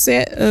third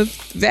set of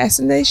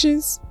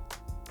vaccinations,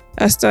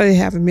 I started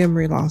having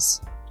memory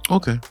loss.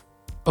 Okay.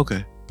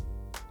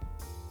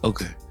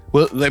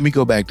 Well, let me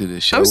go back to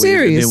this, shall I'm we?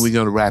 serious. And then we're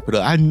going to wrap it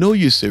up. I know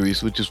you're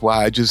serious, which is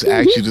why I just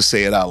asked you to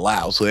say it out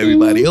loud so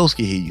everybody else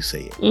can hear you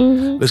say it.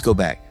 Mm-hmm. Let's go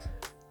back.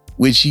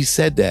 When she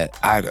said that,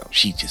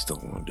 she just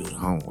don't want to do the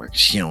homework.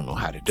 She don't know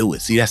how to do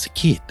it. See, that's a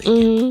kid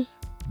thinking.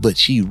 Mm-hmm. But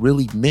she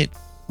really meant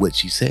what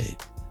she said.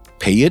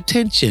 Pay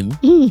attention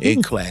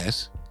in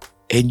class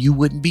and you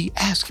wouldn't be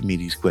asking me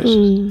these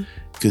questions.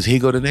 Because here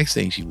go the next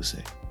thing she would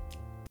say.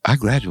 I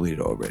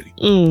graduated already.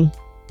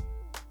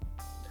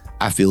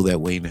 I feel that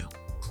way now.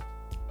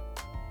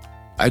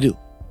 I do.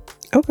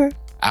 Okay.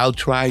 I'll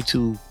try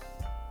to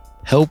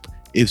help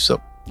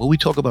well, we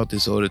talk about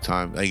this all the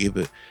time. Like if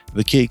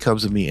a kid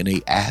comes to me and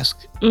they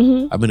ask,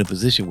 I'm in a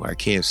position where I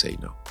can't say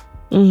no.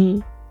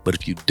 But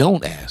if you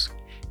don't ask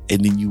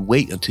and then you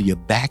wait until your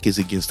back is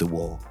against the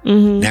wall,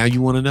 now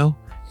you want to know?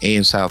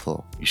 And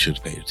Southall, you should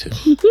have paid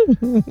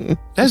attention.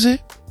 That's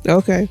it.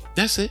 Okay.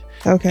 That's it.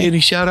 Okay. Any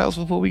shout outs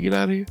before we get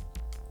out of here?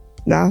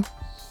 Nah.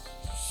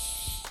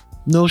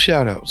 No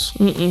shout outs.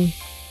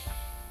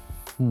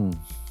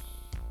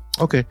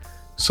 Okay.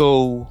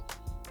 So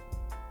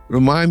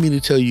remind me to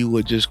tell you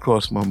what just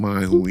crossed my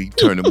mind when we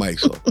turn the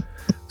mics off.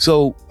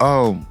 So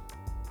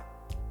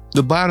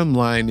the bottom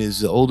line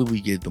is the older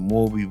we get, the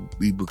more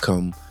we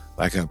become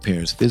like our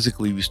parents.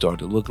 Physically, we start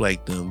to look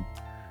like them.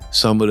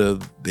 Some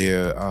of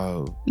their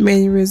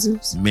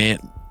mannerisms.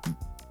 Mannerisms.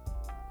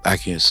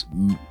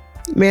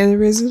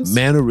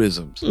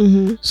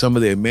 Some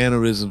of their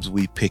mannerisms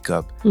we pick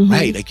up.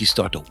 Right, like you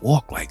start to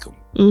walk like them.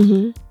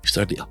 You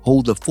start to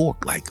hold the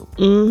fork like them.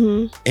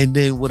 And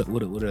then what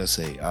did I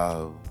say?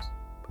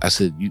 I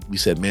said we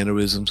said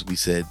mannerisms. We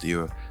said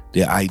their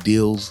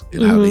ideals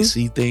and how they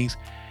see things,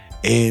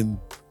 and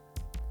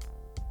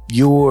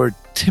your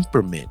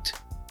temperament.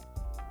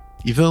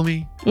 You feel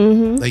me?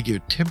 Like your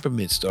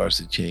temperament starts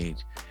to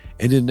change,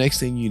 and then next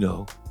thing you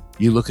know,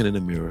 you're looking in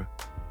the mirror.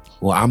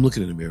 Well, I'm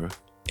looking in the mirror,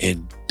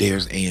 and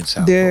there's Ann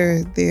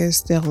Southall. There's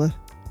Stella.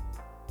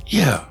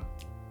 Yeah.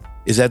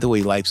 Is that the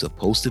way life's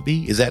supposed to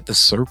be? Is that the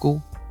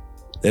circle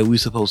that we're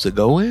supposed to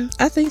go in?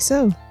 I think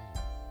so.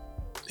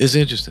 It's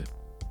interesting.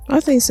 I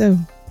think so.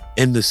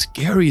 And the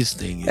scariest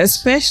thing is...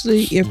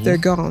 Especially if they're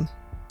gone.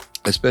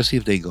 Especially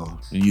if they're gone.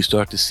 And you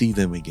start to see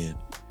them again.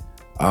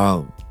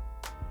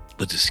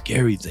 But the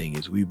scary thing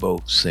is we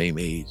both same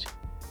age.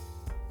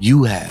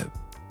 You have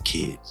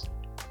kids.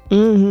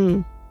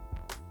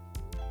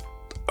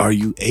 Are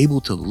you able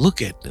to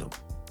look at them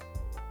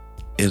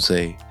and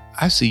say,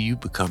 I see you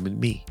becoming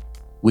me?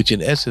 Which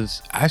in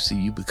essence, I see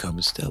you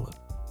becoming Stella.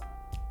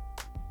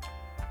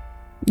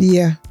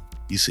 Yeah.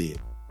 You see it?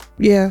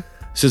 Yeah.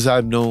 Since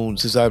I've known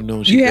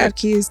Chevette. You have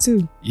kids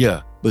too.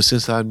 Yeah. But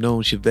since I've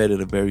known Chevette in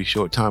a very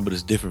short time, but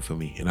it's different for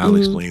me, and I'll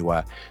explain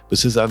why. But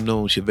since I've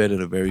known Chevette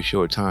in a very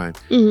short time,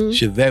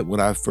 Chevette, when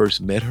I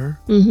first met her,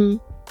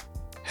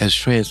 has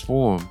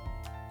transformed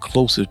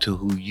closer to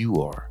who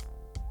you are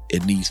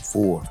in these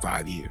 4 or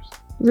 5 years.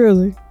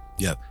 Really?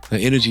 Yeah. Her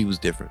energy was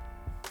different.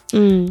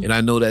 And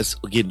I know that's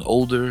getting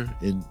older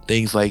and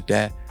things like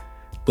that.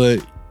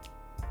 But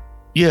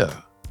yeah,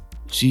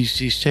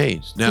 she's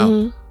changed.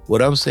 Now,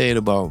 what I'm saying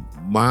about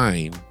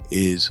mine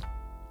is,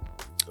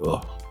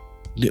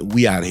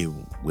 we out here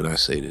when I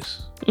say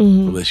this,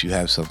 unless you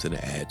have something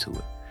to add to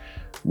it.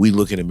 we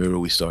look in the mirror,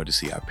 we start to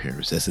see our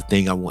parents. That's the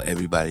thing I want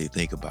everybody to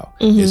think about.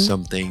 Mm-hmm. There's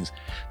some things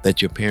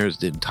that your parents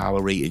didn't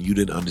tolerate and you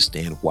didn't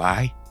understand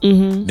why.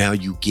 Mm-hmm. Now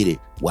you get it,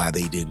 why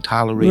they didn't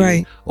tolerate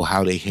Right. it, or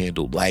how they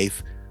handled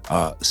life,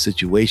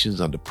 situations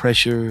under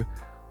pressure,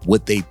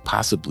 what they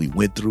possibly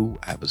went through.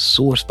 I have a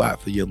sore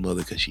spot for your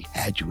mother because she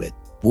had you at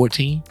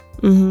 14.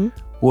 Mm-hmm.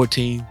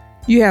 14,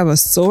 You have a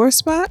sore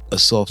spot? a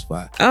soft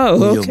spot Oh,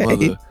 for okay. your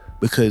mother.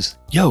 Because,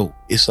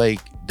 it's like,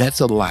 that's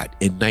a lot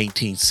in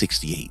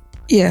 1968.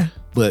 Yeah.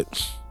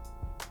 But,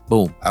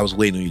 boom, I was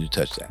waiting on you to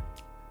touch that.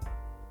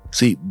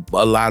 See,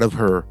 a lot of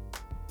her,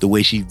 the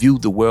way she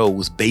viewed the world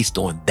was based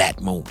on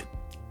that moment.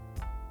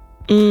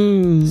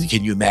 Mm.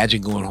 Can you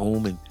imagine going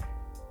home and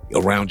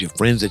around your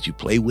friends that you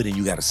play with and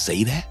you got to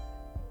say that?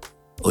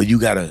 Or you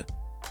got to,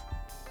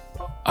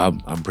 I'm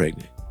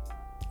pregnant.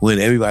 When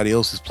everybody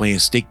else is playing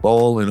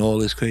stickball and all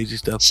this crazy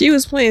stuff. She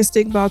was playing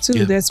stickball too.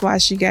 Yeah. That's why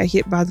she got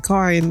hit by the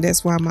car, and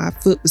that's why my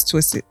foot was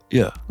twisted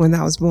Yeah. when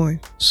I was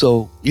born.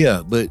 So,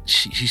 but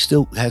she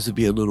still has to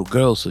be a little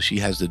girl, so she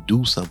has to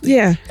do something.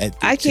 Yeah. At 15.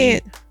 I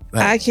can't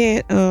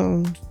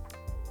Right.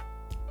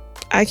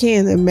 I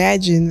can't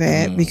imagine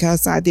that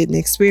because I didn't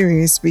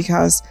experience,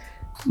 because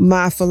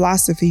my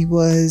philosophy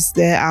was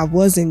that I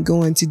wasn't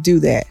going to do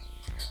that.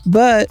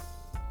 But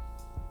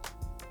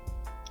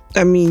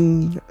I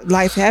mean,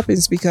 life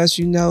happens, because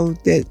you know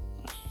that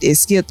it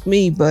skipped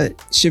me, but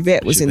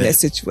Chevette was in that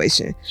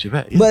situation.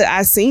 Chevette, yeah. But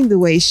I seen the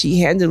way she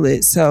handled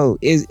it. So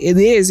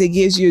it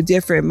gives you a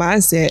different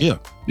mindset. Yeah.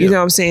 You know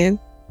what I'm saying?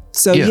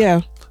 So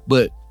yeah.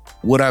 But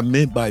what I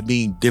meant by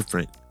being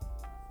different,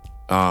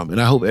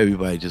 and I hope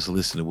everybody just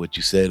listened to what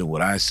you said and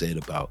what I said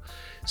about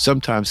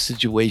sometimes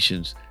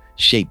situations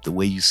shape the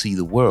way you see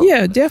the world.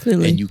 Yeah,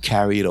 definitely. And you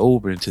carry it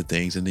over into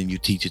things and then you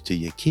teach it to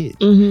your kids.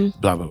 Mm-hmm.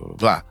 Blah, blah, blah,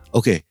 blah.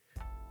 Okay.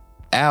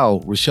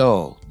 Al,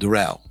 Rashal,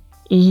 Darrell,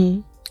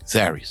 Mm-hmm.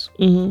 Zaris.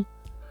 Mm-hmm.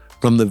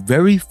 From the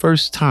very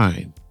first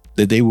time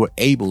that they were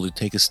able to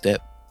take a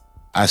step,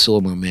 I saw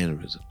my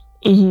mannerisms.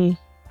 Mm-hmm.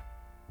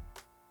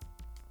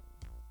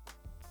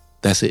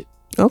 That's it.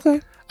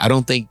 Okay. I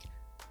don't think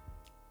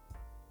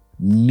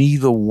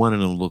neither one of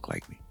them look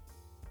like me.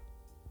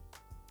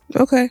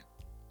 Okay.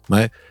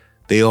 Right?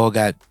 They all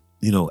got,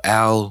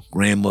 Al,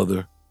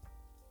 grandmother,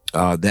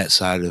 that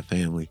side of the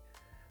family.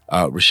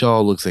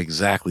 Rashal looks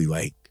exactly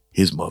like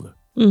his mother.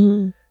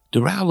 Mm-hmm.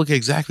 Darrell looks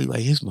exactly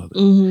like his mother.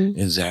 Mm-hmm.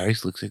 And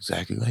Zaris looks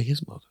exactly like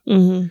his mother.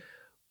 Mm-hmm.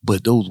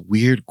 But those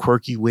weird,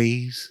 quirky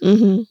ways,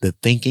 Mm-hmm. the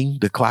thinking,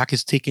 the clock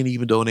is ticking,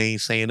 even though they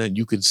ain't saying nothing.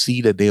 You can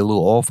see that they're a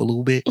little off a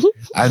little bit.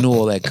 I know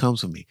all that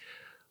comes from me.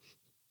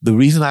 The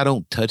reason I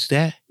don't touch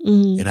that,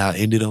 Mm-hmm. and I'll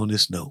end it on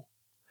this note.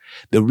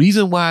 The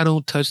reason why I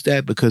don't touch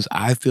that, because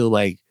I feel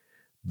like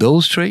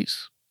those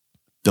traits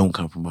don't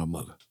come from my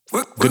mother.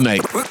 Good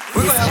night. We're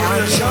gonna have a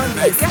real show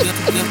tonight. Get a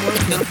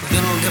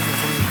little different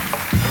from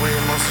the way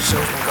most of the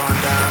shows been going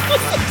down.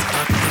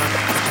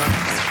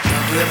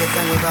 Do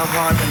everything without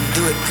heart and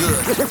do it good.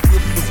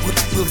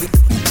 We'll be